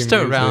no, they're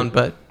still music around,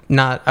 but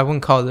not. I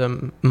wouldn't call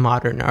them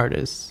modern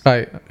artists.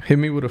 Hit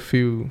me with a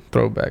few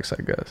throwbacks,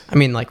 I guess. I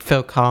mean, like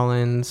Phil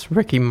Collins,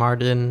 Ricky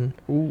Martin,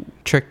 Ooh.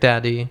 Trick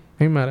Daddy.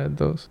 Ain't mad at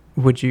those.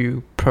 Would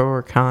you pro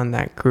or con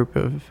that group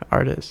of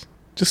artists?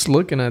 Just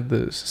looking at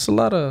this, it's a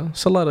lot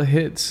of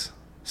hits.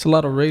 It's a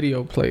lot of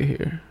radio play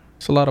here.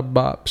 It's a lot of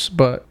bops,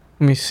 but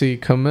let me see.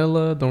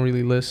 Camilla, don't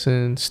really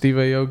listen. Steve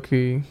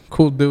Aoki,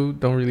 cool dude,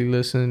 don't really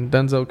listen.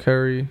 Denzel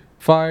Curry,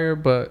 fire,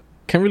 but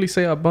can't really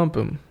say I bump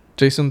him.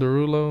 Jason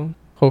Derulo,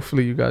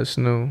 hopefully you guys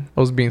know I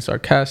was being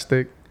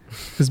sarcastic.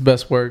 His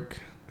best work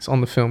is on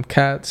the film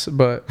Cats,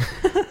 but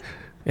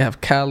you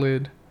have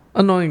Khaled,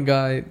 annoying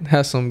guy,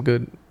 has some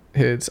good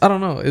hits. I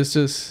don't know. It's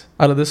just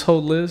out of this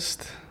whole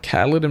list,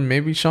 Khaled and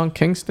maybe Sean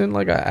Kingston,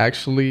 like I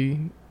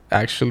actually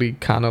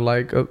kind of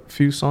like a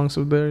few songs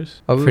of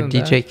theirs. For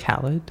DJ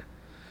Khaled?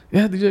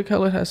 Yeah, DJ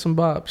Khaled has some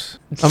bops.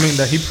 I mean,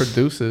 that he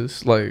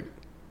produces, like,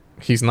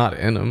 he's not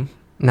in them.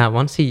 Nah,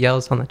 once he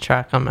yells on the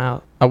track, I'm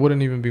out. I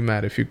wouldn't even be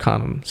mad if you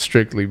count him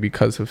strictly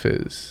because of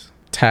his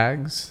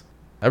tags.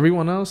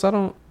 Everyone else,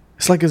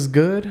 it's like it's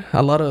good.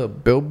 A lot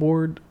of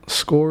Billboard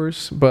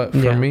scores, but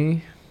for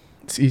me,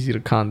 it's easy to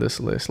con this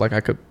list. Like,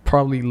 I could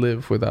probably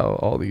live without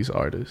all these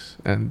artists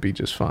and be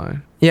just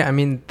fine. Yeah, I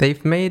mean,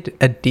 they've made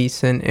a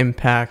decent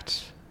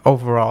impact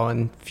overall,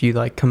 and if you,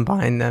 like,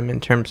 combine them in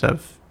terms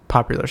of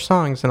popular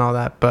songs and all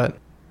that, but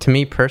to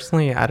me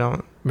personally, I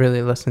don't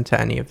really listen to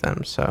any of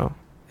them, so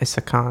it's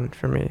a con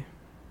for me.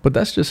 But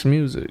that's just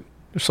music.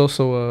 There's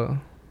also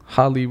a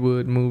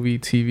Hollywood movie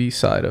TV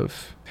side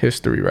of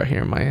history right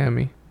here in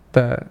Miami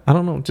that, I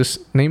don't know,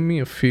 just name me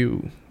a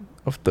few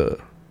of the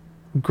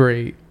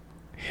great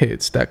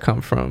hits that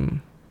come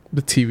from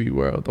the TV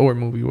world or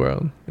movie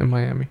world in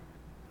Miami.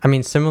 I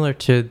mean, similar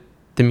to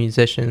the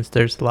musicians,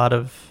 there's a lot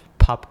of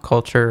pop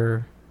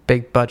culture,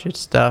 big budget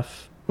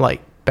stuff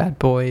like Bad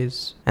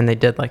Boys, and they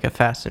did like a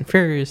Fast and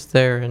Furious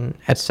there and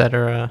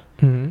etc.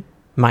 Mm-hmm.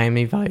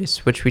 Miami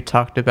Vice, which we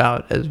talked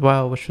about as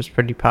well, which was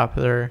pretty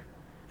popular.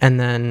 And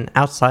then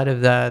outside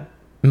of that,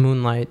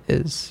 Moonlight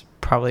is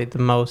probably the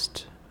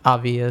most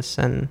obvious,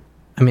 and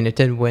I mean, it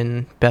did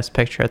win Best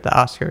Picture at the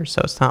Oscars,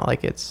 so it's not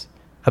like it's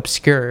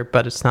obscure,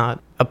 but it's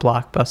not a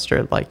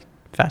blockbuster like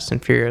Fast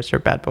and Furious or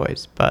Bad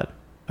Boys. But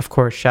of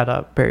course, shout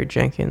out Barry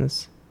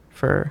Jenkins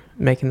for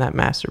making that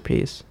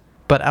masterpiece.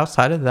 But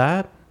outside of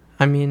that,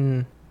 I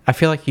mean, I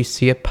feel like you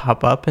see it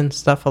pop up and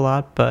stuff a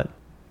lot, but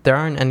there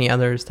aren't any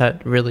others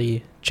that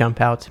really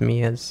jump out to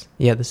me as,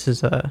 yeah, this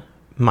is a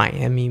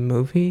Miami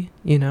movie,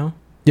 you know?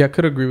 Yeah, I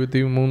could agree with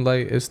you.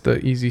 Moonlight is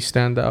the easy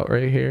standout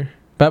right here.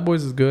 Bad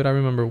Boys is good. I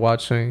remember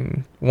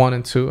watching 1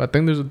 and 2. I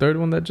think there's a third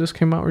one that just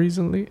came out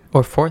recently.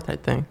 Or 4th, I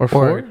think. Or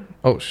 4?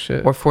 Oh,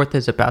 shit. Or 4th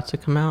is about to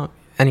come out.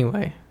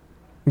 Anyway.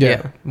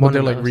 Yeah. Well,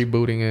 they're like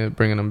rebooting it,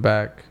 bringing them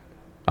back.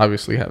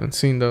 Obviously haven't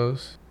seen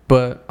those.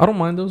 But I don't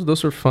mind those.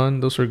 Those are fun.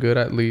 Those are good,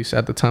 at least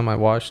at the time I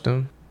watched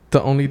them.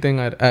 The only thing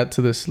I'd add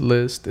to this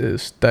list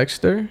is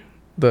Dexter,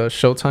 the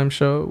Showtime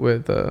show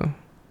with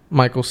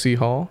Michael C.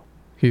 Hall.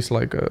 He's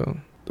like a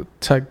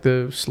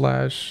detective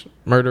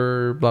 /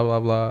 murderer, blah, blah,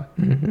 blah.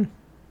 Mm-hmm.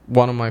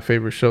 One of my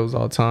favorite shows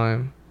all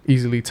time.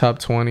 Easily top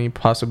 20,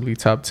 possibly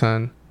top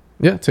 10.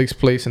 Yeah, it takes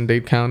place in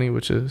Dade County,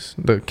 which is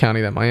the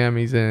county that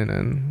Miami's in,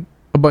 and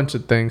a bunch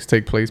of things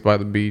take place by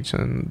the beach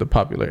and the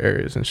popular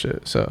areas and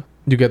shit. So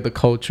you get the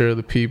culture,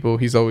 the people.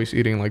 He's always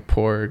eating like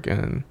pork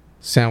and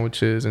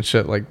sandwiches and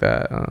shit like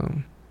that.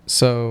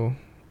 So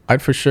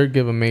I'd for sure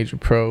give a major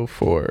pro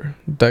for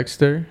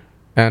Dexter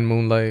and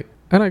Moonlight.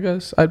 And I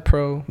guess I'd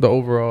pro the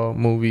overall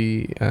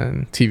movie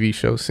and TV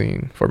show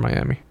scene for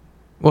Miami.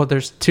 Well,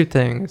 there's two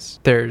things.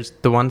 There's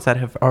the ones that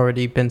have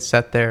already been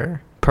set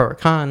there, pro or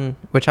con,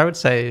 which I would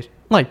say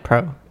like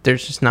pro.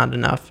 There's just not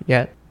enough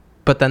yet.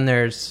 But then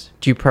there's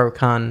do you pro or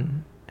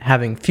con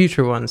having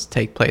future ones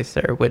take place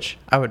there, which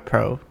I would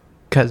pro,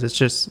 because it's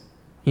just,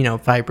 you know,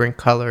 vibrant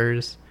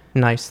colors,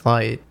 nice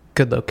light,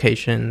 good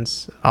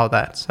locations, all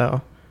that.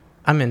 So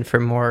I'm in for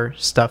more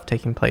stuff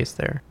taking place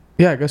there.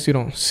 Yeah, I guess you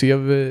don't see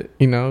of it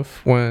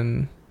enough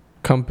when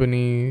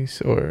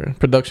companies or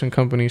production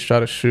companies try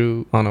to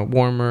shoot on a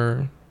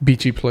warmer,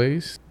 beachy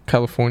place.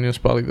 California is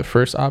probably the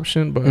first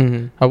option, but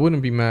I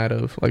wouldn't be mad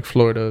of like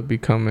Florida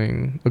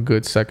becoming a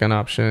good second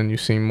option. You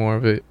see more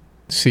of it,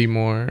 see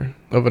more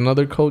of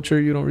another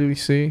culture you don't really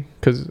see,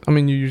 because I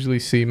mean you usually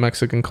see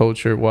Mexican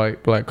culture,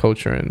 white, black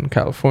culture in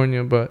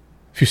California, but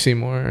if you see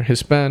more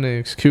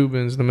Hispanics,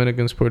 Cubans,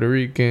 Dominicans, Puerto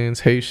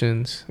Ricans,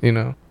 Haitians, you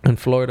know, in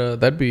Florida,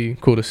 that'd be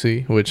cool to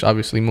see, which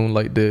obviously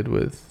Moonlight did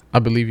with, I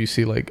believe you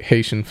see like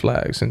Haitian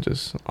flags and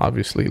just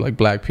obviously like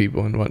black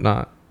people and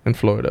whatnot in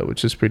Florida,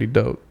 which is pretty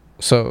dope.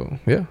 So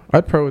yeah,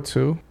 I'd pro it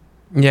too.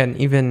 Yeah, and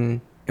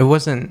even it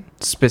wasn't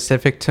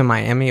specific to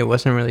Miami. It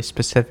wasn't really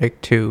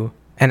specific to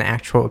an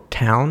actual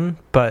town,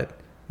 but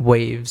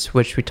Waves,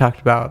 which we talked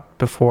about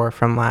before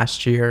from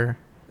last year,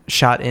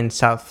 shot in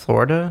South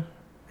Florida.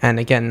 And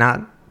again,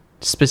 not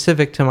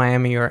specific to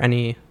Miami or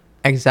any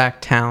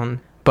exact town,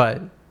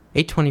 but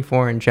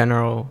A24 in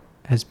general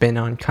has been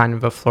on kind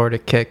of a Florida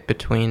kick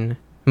between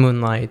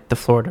Moonlight, the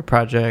Florida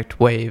Project,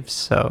 Waves.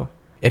 So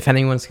if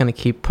anyone's going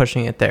to keep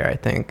pushing it there, I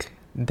think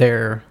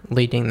they're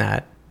leading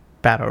that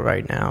battle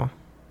right now.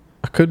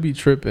 I could be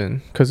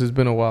tripping because it's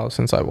been a while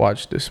since I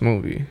watched this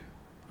movie.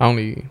 I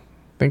only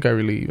think I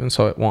really even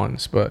saw it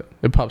once, but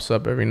it pops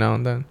up every now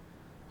and then.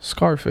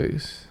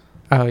 Scarface.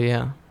 Oh,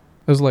 yeah.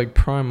 It was like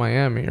prime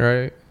Miami,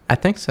 right? I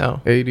think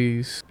so.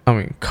 80s. I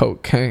mean,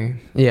 cocaine.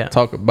 Yeah.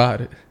 Talk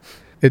about it.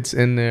 It's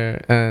in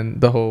there.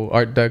 And the whole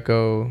Art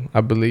Deco,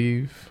 I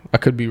believe. I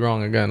could be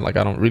wrong again. Like,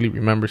 I don't really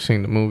remember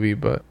seeing the movie,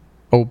 but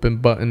open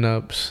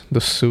button-ups,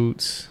 the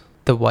suits.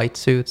 The white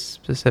suits,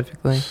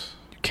 specifically.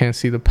 You can't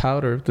see the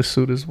powder if the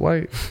suit is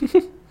white.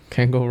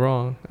 Can't go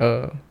wrong.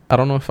 I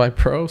don't know if I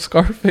pro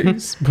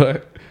Scarface,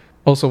 but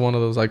also one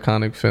of those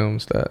iconic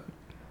films that...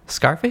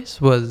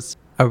 Scarface was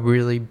a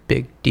really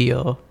big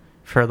deal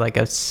for like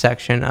a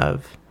section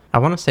of, I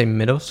want to say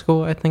middle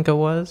school, I think it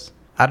was.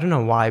 I don't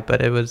know why,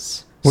 but it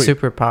was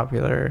super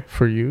popular.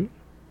 For you?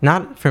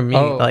 Not for me,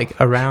 like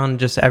around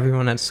just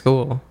everyone at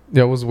school.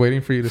 Yeah, I was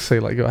waiting for you to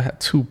say like, yo, I had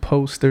 2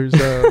 posters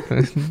up.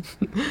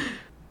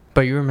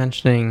 But you were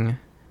mentioning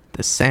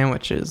the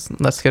sandwiches.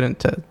 Let's get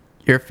into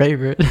your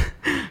favorite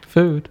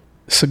food.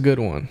 It's a good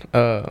one.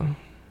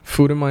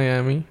 Food in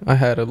Miami. I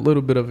had a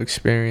little bit of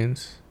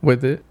experience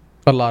with it.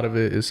 A lot of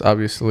it is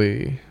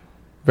obviously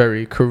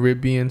very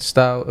Caribbean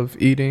style of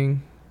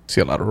eating.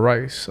 See a lot of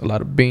rice, a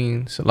lot of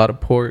beans, a lot of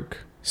pork,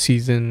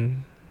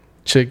 seasoned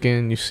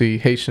chicken. You see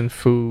Haitian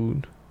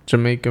food,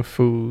 Jamaican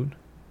food,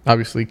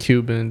 obviously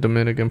Cuban,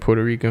 Dominican,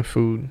 Puerto Rican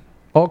food.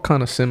 All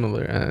kind of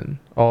similar and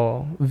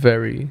all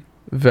very,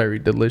 very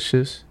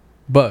delicious.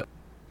 But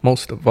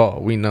most of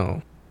all, we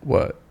know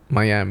what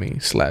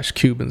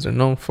Miami/Cubans are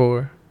known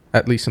for,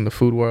 at least in the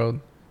food world.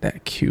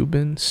 That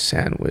Cuban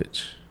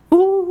sandwich.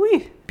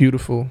 Ooh-wee.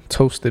 Beautiful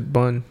toasted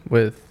bun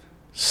with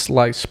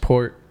sliced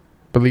pork.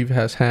 Believe it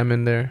has ham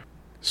in there.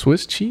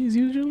 Swiss cheese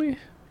usually?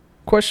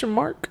 Question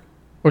mark?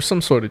 Or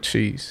some sort of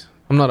cheese.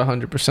 I'm not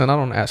 100%. I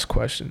don't ask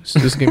questions.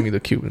 Just give me the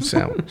Cuban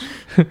sandwich.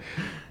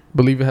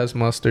 Believe it has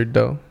mustard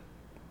though.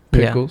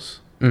 Pickles.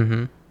 Yeah.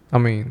 Mm-hmm. I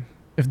mean,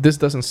 if this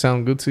doesn't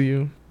sound good to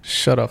you,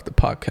 shut off the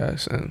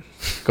podcast and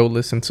go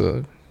listen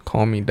to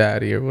Call Me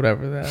Daddy or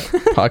whatever that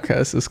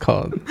podcast is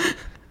called.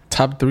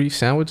 Top 3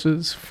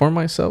 sandwiches for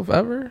myself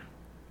ever?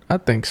 I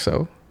think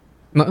so.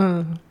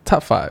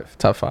 Top 5.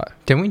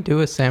 Didn't we do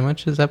a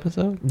sandwiches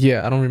episode?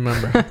 Yeah, I don't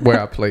remember where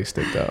I placed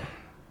it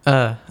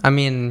though. I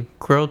mean,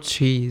 grilled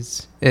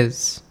cheese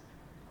is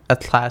a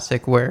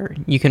classic where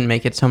you can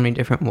make it so many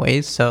different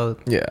ways. So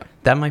yeah,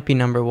 that might be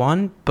number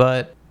 1,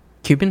 but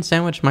Cuban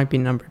sandwich might be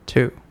number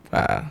 2.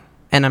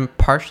 And I'm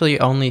partially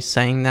only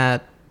saying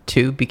that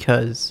too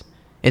because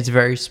it's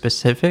very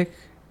specific,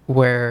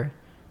 where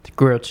the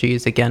grilled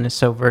cheese again is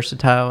so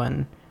versatile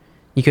and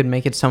you could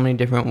make it so many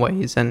different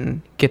ways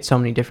and get so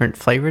many different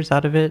flavors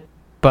out of it.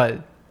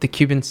 But the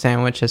Cuban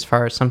sandwich, as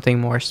far as something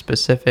more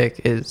specific,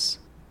 is,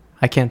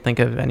 I can't think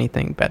of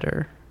anything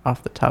better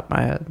off the top of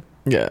my head.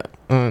 Yeah.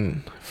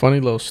 Funny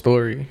little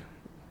story.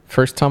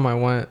 First time I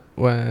went,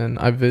 when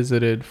I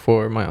visited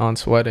for my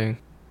aunt's wedding,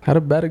 had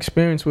a bad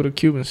experience with a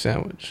Cuban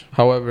sandwich.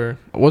 However,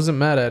 I wasn't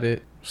mad at it.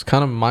 It was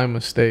kind of my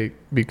mistake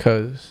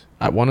because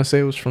I want to say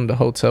it was from the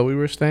hotel we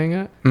were staying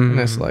at. And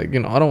it's like,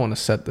 I don't want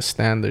to set the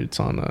standards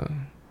on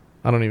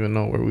I don't even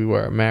know where we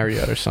were,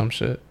 Marriott or some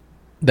shit.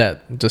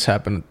 That just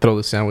happened to throw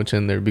the sandwich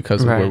in there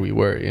because of where we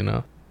were,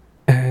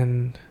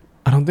 And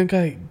I don't think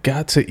I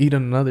got to eat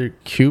another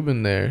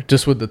Cuban there,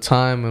 just with the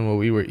time and what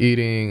we were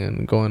eating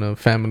and going to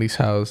family's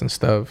house and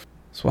stuff.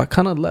 So I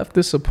kind of left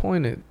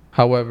disappointed.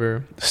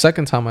 However, the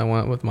second time I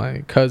went with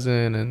my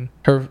cousin and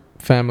her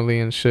family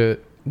and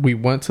shit, we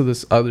went to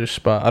this other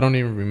spot. I don't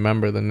even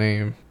remember the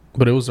name,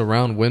 but it was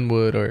around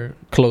Wynwood or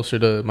closer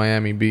to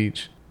Miami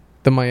Beach.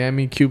 The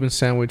Miami Cuban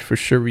sandwich for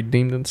sure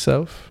redeemed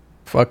itself.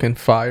 Fucking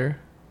fire.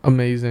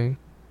 Amazing.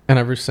 And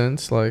ever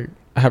since, like,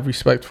 I have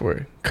respect for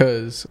it.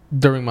 Because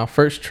during my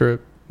first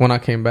trip, when I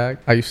came back,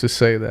 I used to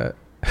say that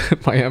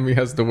Miami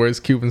has the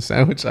worst Cuban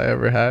sandwich I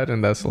ever had.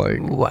 And that's like,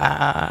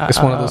 wow. It's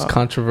one of those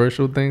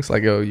controversial things.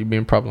 Like, yo, you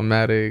being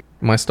problematic.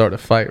 Might start a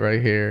fight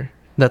right here.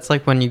 That's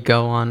like when you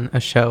go on a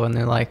show and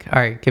they're like,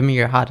 all right, give me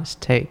your hottest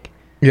take.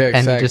 Yeah,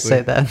 exactly. And you just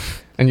say that.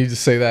 And you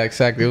just say that,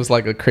 exactly. It was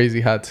like a crazy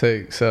hot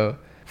take. So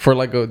for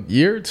like a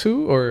year or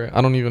two, or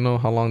I don't even know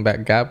how long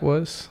that gap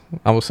was.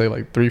 I would say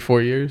like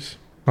 3-4 years.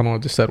 I don't know,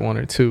 just said 1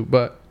 or 2.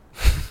 But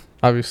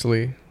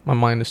obviously, my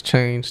mind has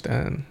changed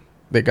and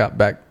they got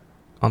back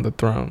on the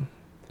throne.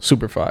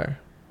 Super fire.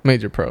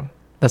 Major pro.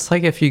 That's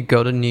like if you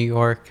go to New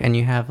York and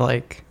you have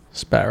like...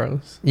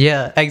 Sparrows.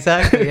 Yeah,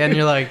 exactly. And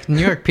you're like,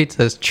 New York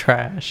pizza is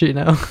trash,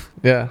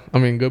 Yeah, I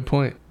mean, good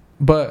point.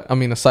 But, I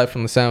mean, aside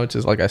from the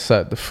sandwiches, like I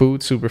said, the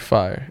food, super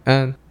fire.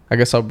 And I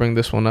guess I'll bring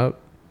this one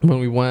up. When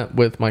we went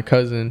with my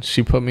cousin,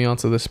 she put me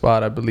onto this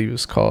spot, I believe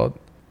it's called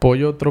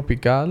Pollo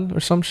Tropical or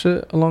some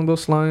shit along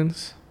those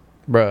lines.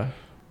 Bruh,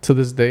 to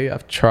this day,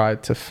 I've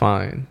tried to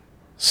find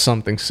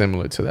something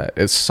similar to that.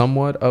 It's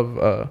somewhat of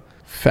a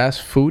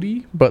fast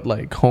foodie, but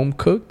like home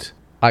cooked.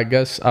 I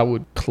guess I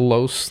would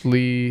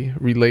closely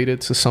relate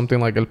it to something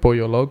like El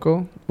Pollo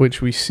Loco,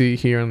 which we see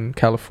here in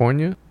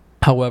California.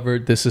 However,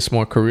 this is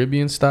more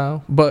Caribbean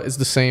style, but it's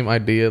the same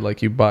idea.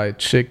 Like, you buy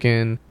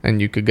chicken and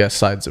you could get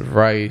sides of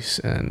rice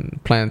and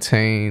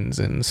plantains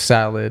and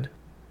salad.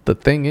 The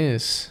thing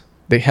is,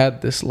 they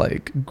had this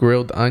like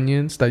grilled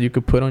onions that you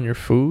could put on your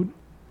food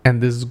and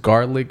this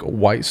garlic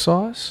white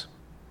sauce.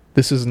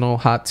 This is no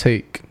hot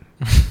take.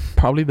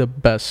 Probably the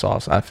best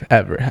sauce I've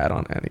ever had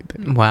on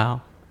anything.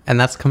 Wow. And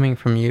that's coming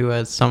from you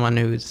as someone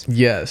who's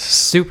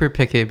super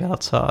picky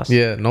about sauce.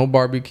 Yeah, no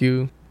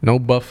barbecue, no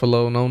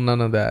buffalo, no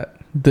none of that.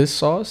 This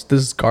sauce,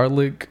 this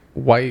garlic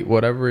white,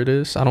 whatever it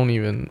is, I don't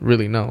even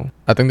really know.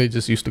 I think they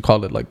just used to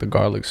call it like the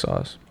garlic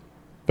sauce.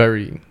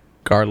 Very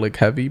garlic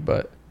heavy,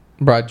 but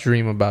bro, I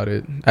dream about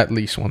it at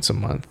least once a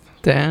month.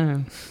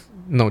 Damn.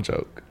 No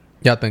joke.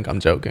 Y'all think I'm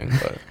joking,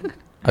 but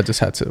I just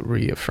had to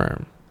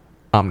reaffirm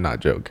I'm not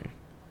joking.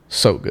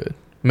 So good.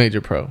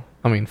 Major pro.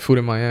 I mean, food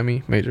in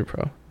Miami, major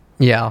pro.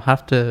 Yeah, I'll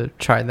have to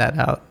try that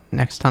out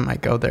next time I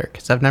go there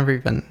because I've never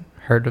even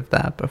heard of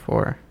that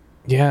before.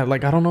 Yeah,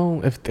 like I don't know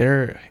if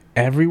they're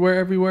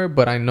everywhere,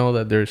 but I know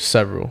that there's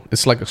several.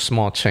 It's like a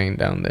small chain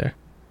down there.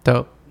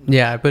 Dope.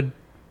 Yeah, I would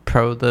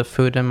pro the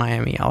food in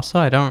Miami also.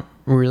 I don't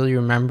really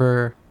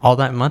remember all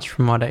that much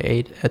from what I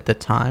ate at the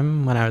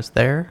time when I was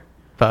there,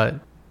 but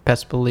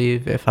best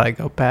believe if I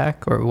go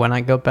back or when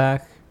I go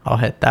back, I'll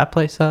hit that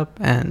place up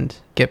and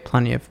get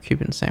plenty of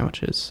Cuban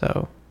sandwiches,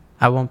 so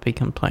I won't be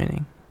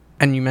complaining.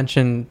 And you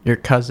mentioned your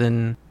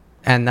cousin,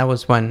 and that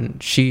was when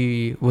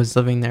she was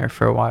living there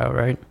for a while,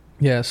 right?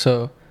 Yeah,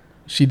 so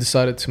she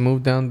decided to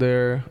move down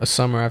there a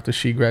summer after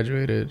she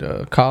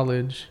graduated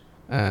college.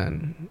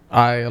 And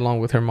I, along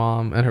with her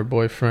mom and her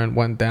boyfriend,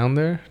 went down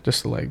there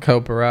just to like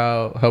help her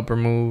out, help her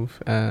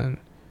move. And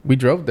we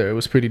drove there. It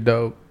was pretty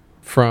dope.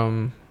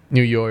 From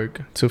New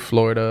York to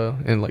Florida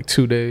in like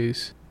 2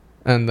 days.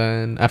 And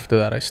then after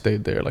that, I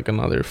stayed there like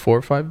another 4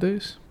 or 5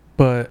 days.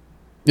 But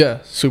yeah,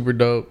 super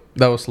dope.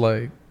 That was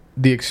like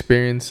the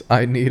experience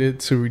I needed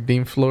to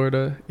redeem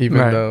Florida, even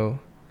though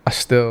I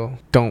still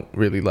don't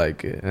really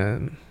like it.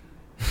 And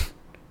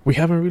we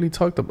haven't really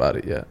talked about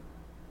it yet.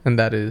 And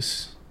that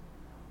is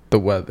the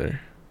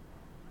weather.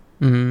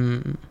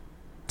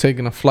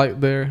 Taking a flight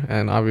there,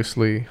 and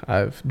obviously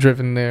I've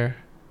driven there.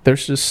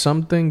 There's just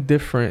something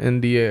different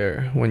in the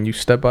air when you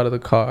step out of the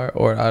car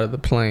or out of the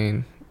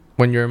plane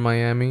when you're in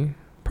Miami.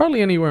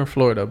 Probably anywhere in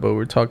Florida, but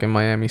we're talking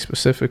Miami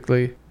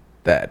specifically.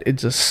 That it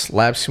just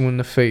slaps you in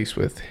the face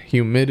with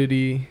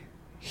humidity,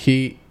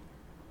 heat.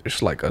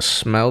 There's like a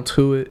smell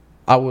to it.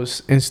 I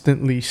was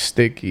instantly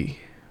sticky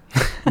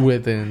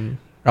within,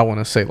 I want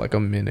to say like a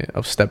minute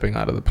of stepping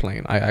out of the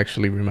plane. I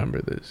actually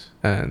remember this.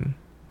 And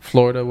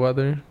Florida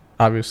weather,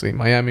 obviously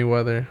Miami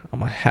weather, I'm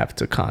going to have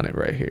to con it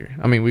right here.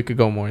 I mean, we could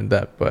go more in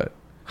depth, but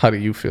how do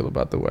you feel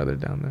about the weather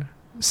down there?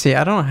 See,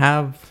 I don't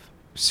have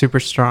super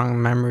strong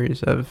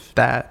memories of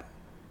that,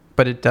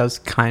 but it does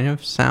kind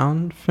of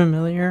sound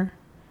familiar.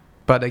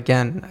 But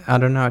again, I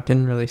don't know, it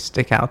didn't really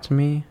stick out to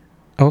me.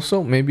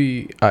 Also,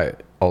 maybe I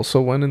also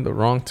went in the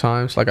wrong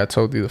times. Like I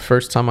told you, the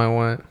first time I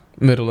went,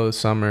 middle of the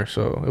summer,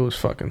 so it was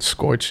fucking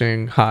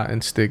scorching, hot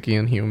and sticky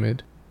and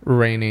humid,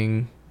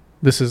 raining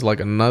This is like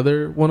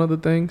another one of the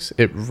things.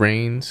 It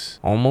rains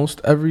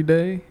almost every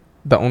day.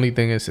 The only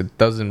thing is it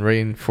doesn't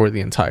rain for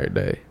the entire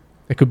day.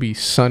 It could be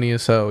sunny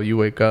as hell. You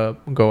wake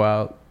up, go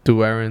out,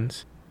 do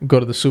errands, go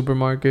to the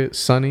supermarket,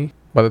 sunny.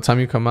 By the time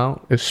you come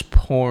out, it's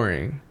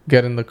pouring.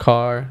 Get in the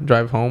car,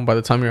 drive home. By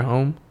the time you're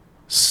home,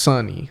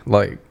 sunny.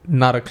 Like,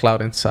 not a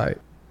cloud in sight.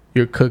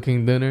 You're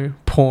cooking dinner,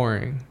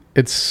 pouring.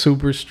 It's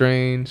super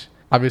strange.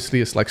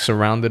 Obviously, it's like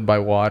surrounded by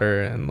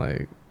water and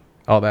like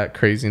all that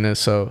craziness.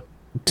 So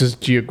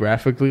just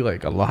geographically,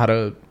 like a lot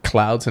of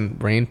clouds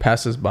and rain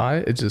passes by.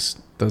 It just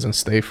doesn't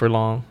stay for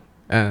long.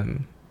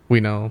 And we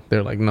know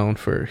they're like known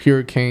for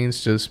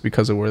hurricanes just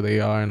because of where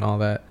they are and all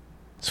that.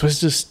 So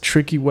it's just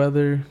tricky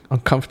weather,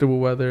 uncomfortable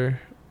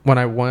weather. When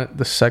I went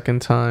the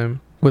second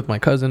time with my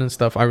cousin and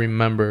stuff, I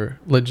remember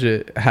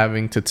legit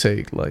having to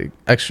take like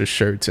extra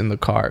shirts in the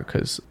car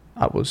because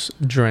I was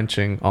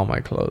drenching all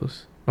my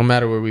clothes. No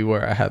matter where we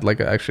were, I had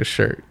like an extra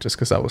shirt just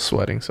because I was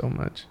sweating so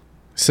much.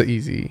 It's an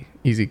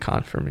easy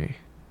con for me.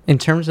 In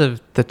terms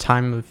of the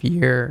time of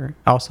year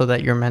also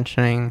that you're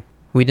mentioning,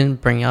 we didn't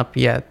bring up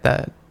yet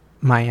that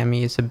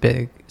Miami is a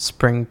big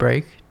spring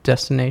break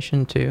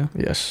destination too.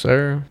 Yes,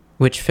 sir.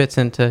 Which fits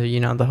into, you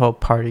know, the whole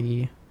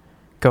party,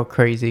 go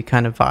crazy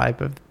kind of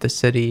vibe of the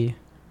city,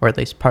 or at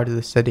least part of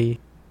the city.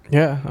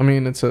 Yeah, I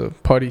mean, it's a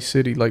party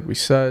city, like we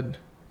said,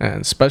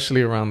 and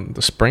especially around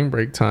the spring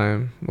break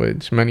time,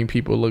 which many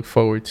people look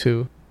forward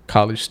to,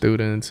 college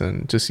students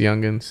and just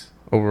youngins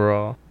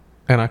overall.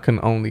 And I can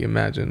only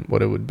imagine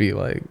what it would be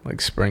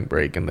like spring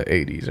break in the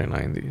 80s or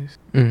 90s.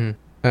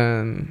 Mm-hmm.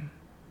 And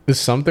it's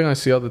something I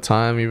see all the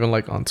time, even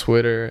like on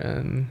Twitter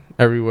and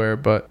everywhere.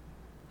 But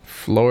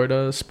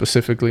Florida,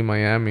 specifically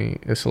Miami,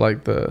 is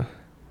like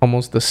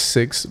almost the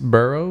sixth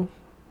borough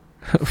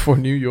for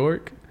New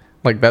York.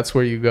 Like that's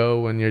where you go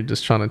when you're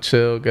just trying to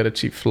chill, get a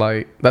cheap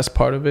flight. That's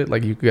part of it.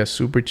 Like you could get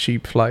super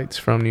cheap flights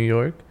from New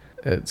York.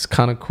 It's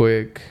kind of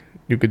quick.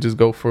 You could just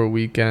go for a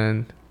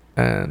weekend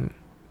and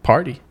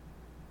party.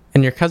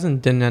 And your cousin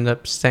didn't end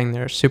up staying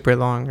there super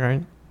long,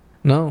 right?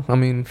 No, I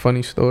mean,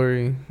 funny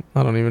story.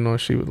 I don't even know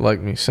if she would like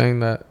me saying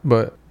that,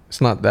 but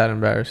it's not that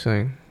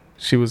embarrassing.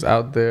 She was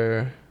out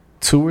there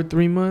 2 or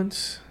 3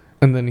 months,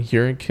 and then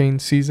hurricane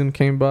season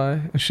came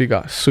by, and she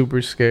got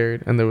super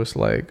scared, and there was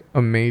like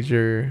a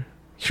major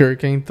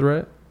hurricane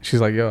threat.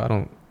 She's like, yo, I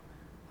don't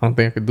think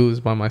I could do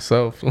this by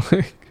myself.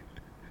 Like,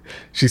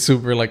 she's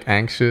super like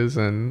anxious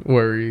and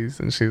worries,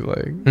 and she's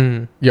like,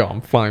 yo,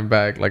 I'm flying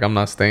back. Like, I'm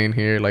not staying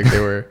here. Like,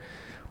 they were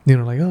you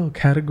know, like, oh,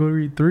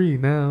 category 3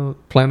 now,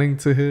 planning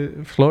to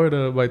hit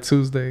Florida by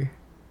Tuesday.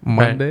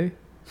 Monday, right.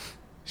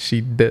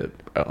 She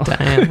dipped, bro.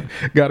 Damn.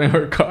 Got in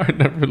her car and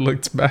never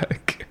looked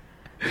back.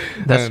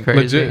 That's and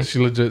crazy. She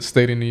legit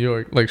stayed in New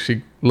York. Like,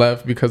 she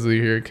left because of the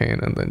hurricane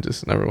and then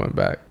just never went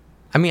back.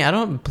 I mean, I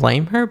don't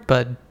blame her,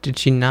 but did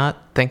she not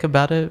think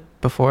about it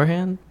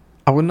beforehand?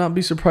 I would not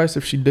be surprised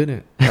if she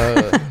didn't.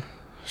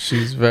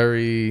 She's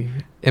very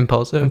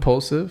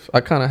impulsive.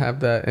 I kind of have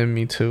that in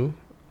me too,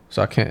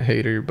 so I can't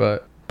hate her,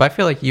 but I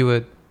feel like you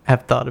would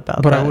have thought about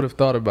that. But I would have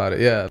thought about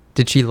it, yeah.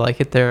 Did she like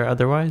it there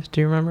otherwise?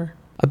 Do you remember?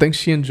 I think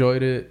she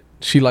enjoyed it.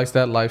 She likes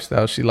that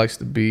lifestyle. She likes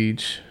the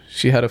beach.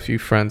 She had a few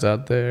friends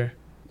out there.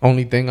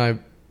 Only thing I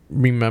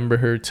remember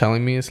her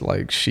telling me is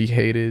like she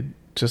hated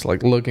just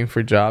like looking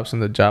for jobs in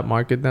the job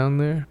market down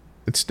there.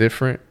 It's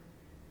different,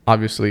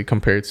 obviously,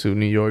 compared to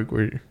New York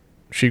where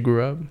she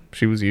grew up.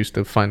 She was used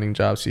to finding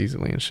jobs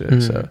easily and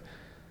shit. So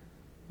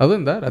other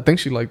than that, I think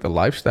she liked the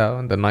lifestyle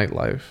and the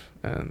nightlife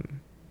and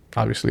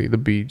obviously the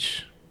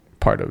beach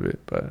part of it,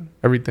 but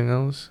everything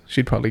else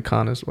she'd probably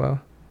con as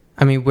well.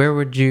 I mean, where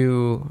would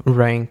you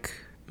rank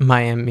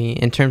Miami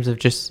in terms of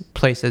just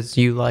places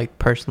you like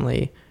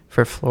personally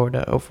for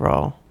Florida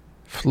overall?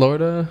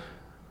 Florida,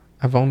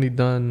 I've only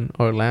done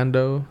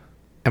Orlando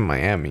and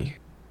Miami.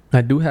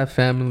 I do have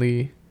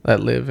family that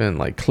live in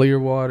like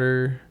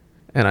Clearwater,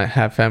 and I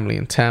have family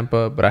in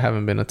Tampa, but I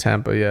haven't been to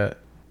Tampa yet.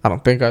 I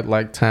don't think I'd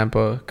like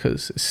Tampa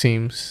because it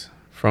seems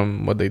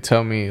from what they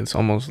tell me it's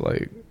almost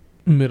like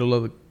middle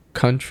of the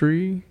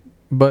country,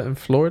 but in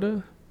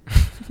Florida.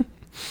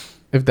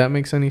 If that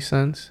makes any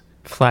sense.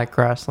 Flat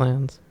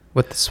grasslands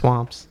with the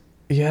swamps.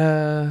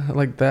 Yeah,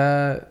 like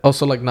that.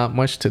 Also, like not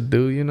much to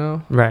do, you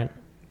know? Right.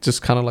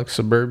 Just kind of like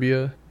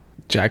suburbia.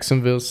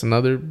 Jacksonville's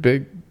another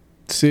big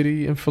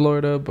city in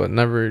Florida, but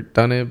never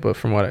done it. But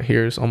from what I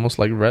hear, it's almost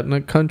like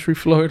redneck country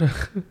Florida.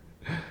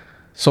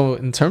 So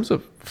in terms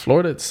of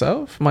Florida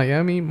itself,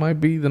 Miami might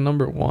be the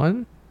number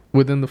 1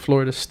 within the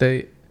Florida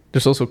state.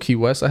 There's also Key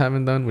West I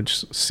haven't done,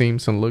 which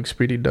seems and looks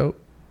pretty dope.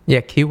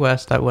 Yeah, Key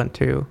West I went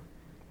to,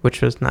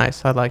 which was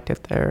nice. I liked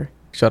it there.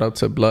 Shout out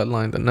to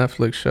Bloodline, the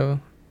Netflix show.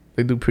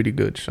 They do pretty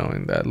good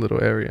showing that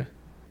little area.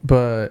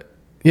 But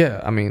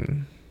yeah, I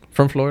mean,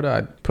 from Florida,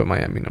 I'd put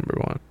Miami number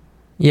 1.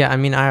 Yeah, I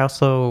mean, I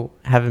also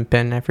haven't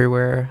been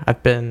everywhere.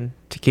 I've been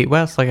to Key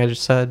West, like I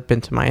just said,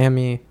 been to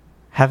Miami.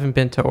 Haven't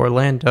been to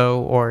Orlando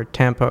or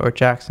Tampa or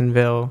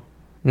Jacksonville.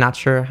 Not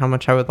sure how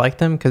much I would like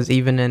them because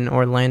even in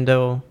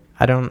Orlando,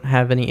 I don't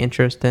have any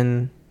interest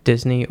in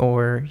Disney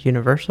or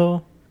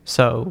Universal.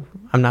 So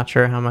I'm not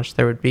sure how much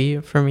there would be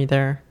for me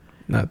there.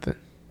 Nothing.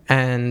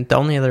 And the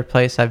only other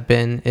place I've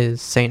been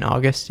is St.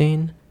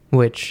 Augustine,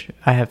 which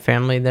I have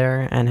family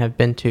there and have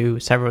been to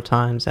several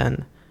times,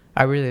 and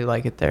I really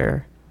like it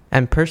there.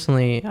 And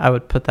personally, I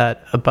would put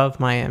that above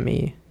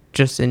Miami.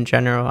 Just in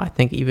general, I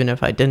think even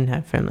if I didn't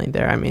have family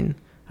there, I mean,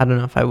 I don't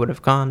know if I would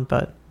have gone,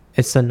 but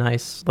it's a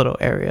nice little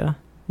area.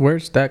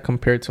 Where's that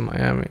compared to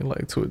Miami?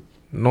 Like to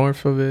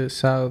north of it,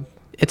 south?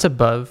 It's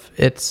above.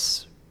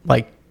 It's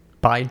like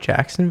by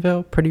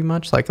Jacksonville, pretty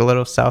much, like a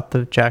little south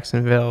of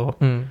Jacksonville,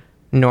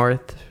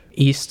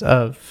 northeast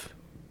of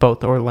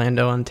both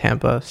Orlando and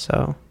Tampa.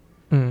 So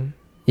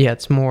yeah,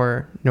 it's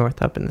more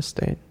north up in the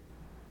state.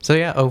 So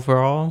yeah,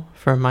 overall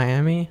for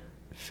Miami,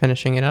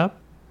 finishing it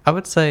up, I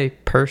would say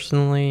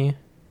personally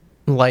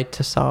light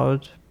to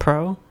solid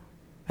pro.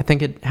 I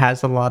think it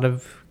has a lot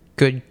of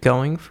good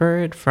going for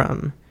it,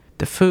 from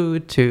the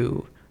food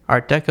to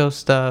Art Deco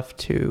stuff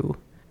to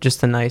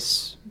just a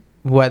nice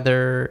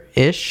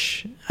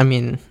weather-ish. I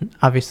mean,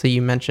 obviously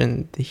you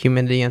mentioned the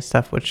humidity and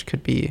stuff, which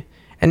could be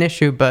an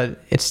issue,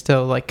 but it's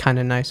still like kind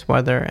of nice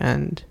weather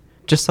and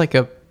just like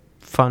a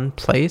fun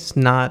place,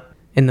 not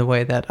in the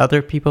way that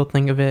other people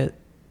think of it,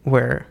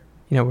 where,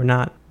 you know, we're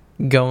not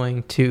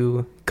going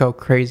to go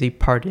crazy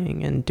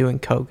partying and doing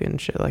coke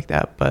and shit like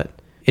that, but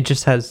it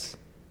just has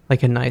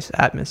like a nice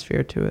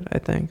atmosphere to it, I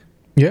think.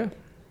 Yeah,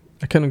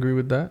 I can agree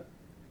with that.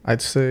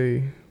 I'd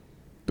say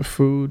the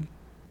food,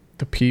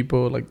 the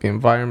people, like the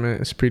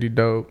environment is pretty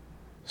dope.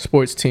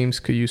 Sports teams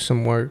could use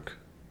some work,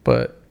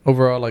 but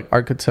overall, like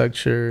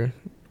architecture,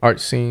 art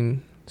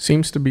scene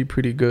seems to be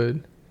pretty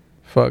good.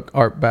 Fuck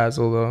Art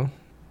Basel though,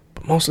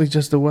 but mostly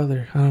just the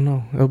weather. I don't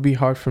know. It'll be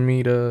hard for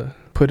me to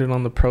put it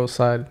on the pro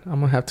side. I'm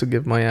gonna have to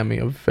give Miami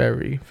a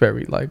very,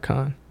 very light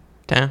con.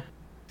 Damn,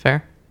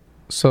 fair.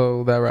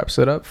 So that wraps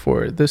it up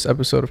for this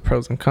episode of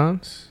Pros and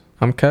Cons.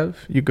 I'm Kev.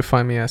 You can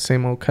find me at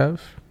same old Kev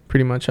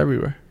pretty much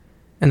everywhere.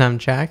 And I'm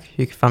Jack.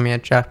 You can find me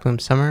at Jack Bloom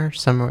Summer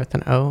with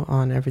an O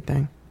on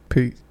everything.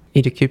 Peace.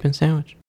 Eat a Cuban sandwich.